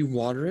 you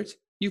water it,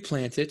 you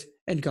plant it,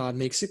 and God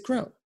makes it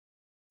grow.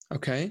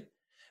 Okay?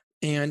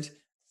 And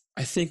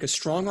I think a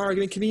strong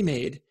argument can be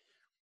made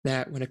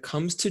that when it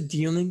comes to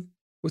dealing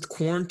with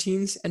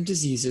quarantines and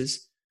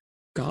diseases,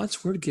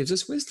 God's word gives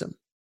us wisdom.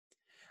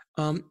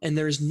 And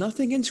there is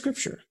nothing in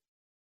Scripture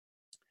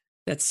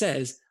that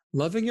says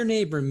loving your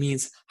neighbor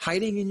means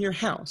hiding in your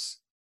house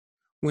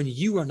when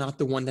you are not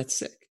the one that's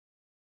sick.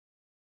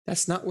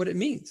 That's not what it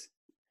means.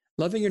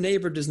 Loving your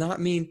neighbor does not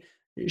mean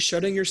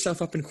shutting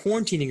yourself up and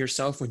quarantining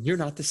yourself when you're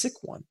not the sick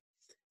one.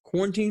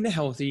 Quarantining the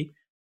healthy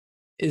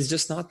is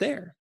just not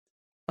there.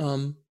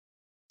 And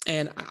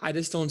I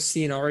just don't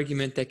see an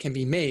argument that can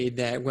be made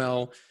that,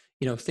 well,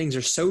 things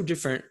are so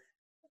different.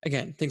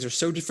 Again, things are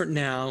so different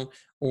now,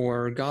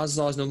 or God's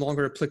law is no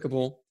longer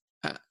applicable.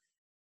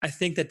 I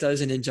think that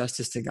does an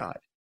injustice to God.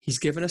 He's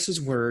given us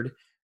his word.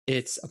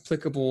 It's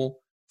applicable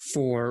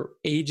for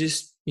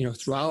ages,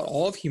 throughout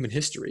all of human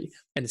history,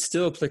 and it's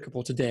still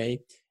applicable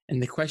today.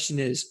 And the question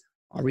is,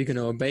 are we going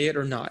to obey it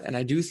or not? And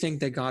I do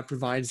think that God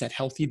provides that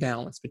healthy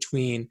balance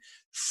between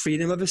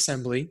freedom of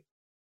assembly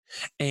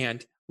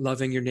and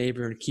loving your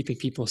neighbor and keeping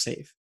people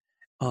safe.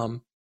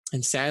 And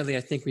sadly,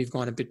 I think we've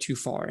gone a bit too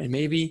far. And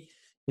maybe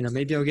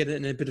I'll get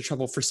in a bit of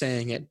trouble for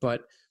saying it,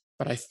 but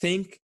I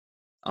think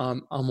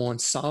I'm on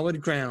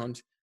solid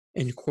ground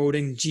in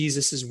quoting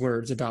Jesus's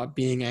words about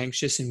being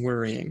anxious and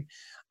worrying.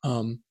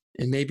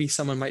 And maybe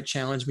someone might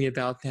challenge me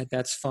about that.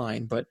 That's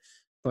fine. But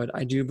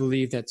I do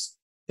believe that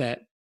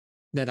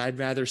I'd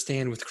rather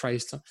stand with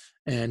Christ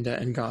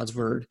and God's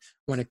word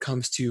when it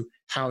comes to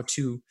how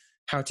to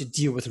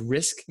deal with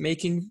risk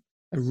and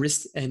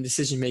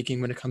decision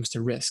making when it comes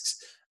to risks,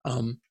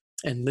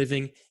 and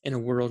living in a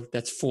world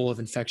that's full of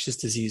infectious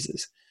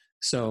diseases.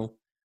 So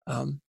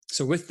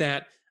with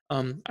that,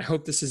 I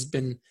hope this has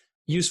been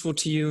useful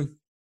to you.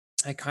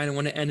 I kind of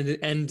want to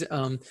end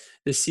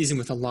this season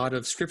with a lot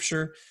of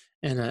scripture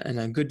and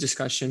a good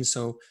discussion.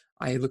 So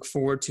I look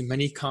forward to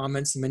many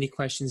comments, many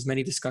questions,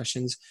 many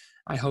discussions.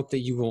 I hope that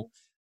you will,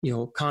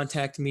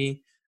 contact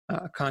me,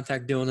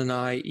 contact Dylan and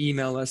I,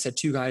 email us at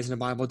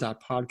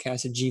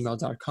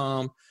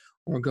twoguysinthebible.podcast@gmail.com,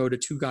 or go to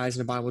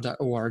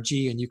twoguysinthebible.org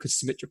and you could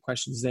submit your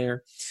questions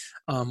there.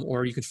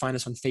 Or you can find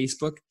us on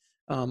Facebook.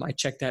 I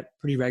check that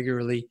pretty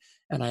regularly,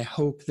 and I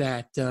hope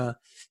that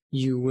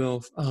you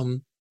will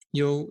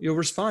you'll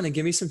respond and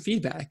give me some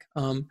feedback.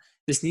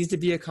 This needs to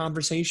be a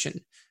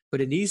conversation,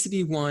 but it needs to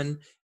be one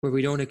where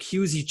we don't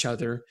accuse each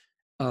other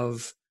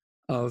of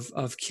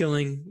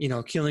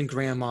killing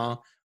grandma,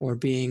 or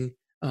being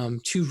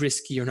too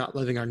risky, or not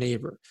loving our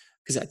neighbor.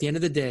 Because at the end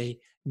of the day,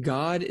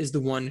 God is the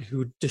one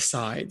who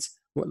decides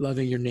what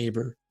loving your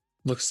neighbor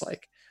looks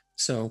like.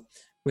 So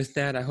with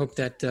that, I hope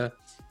that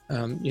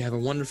you have a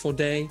wonderful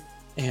day,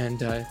 and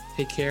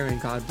take care,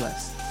 and God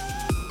bless.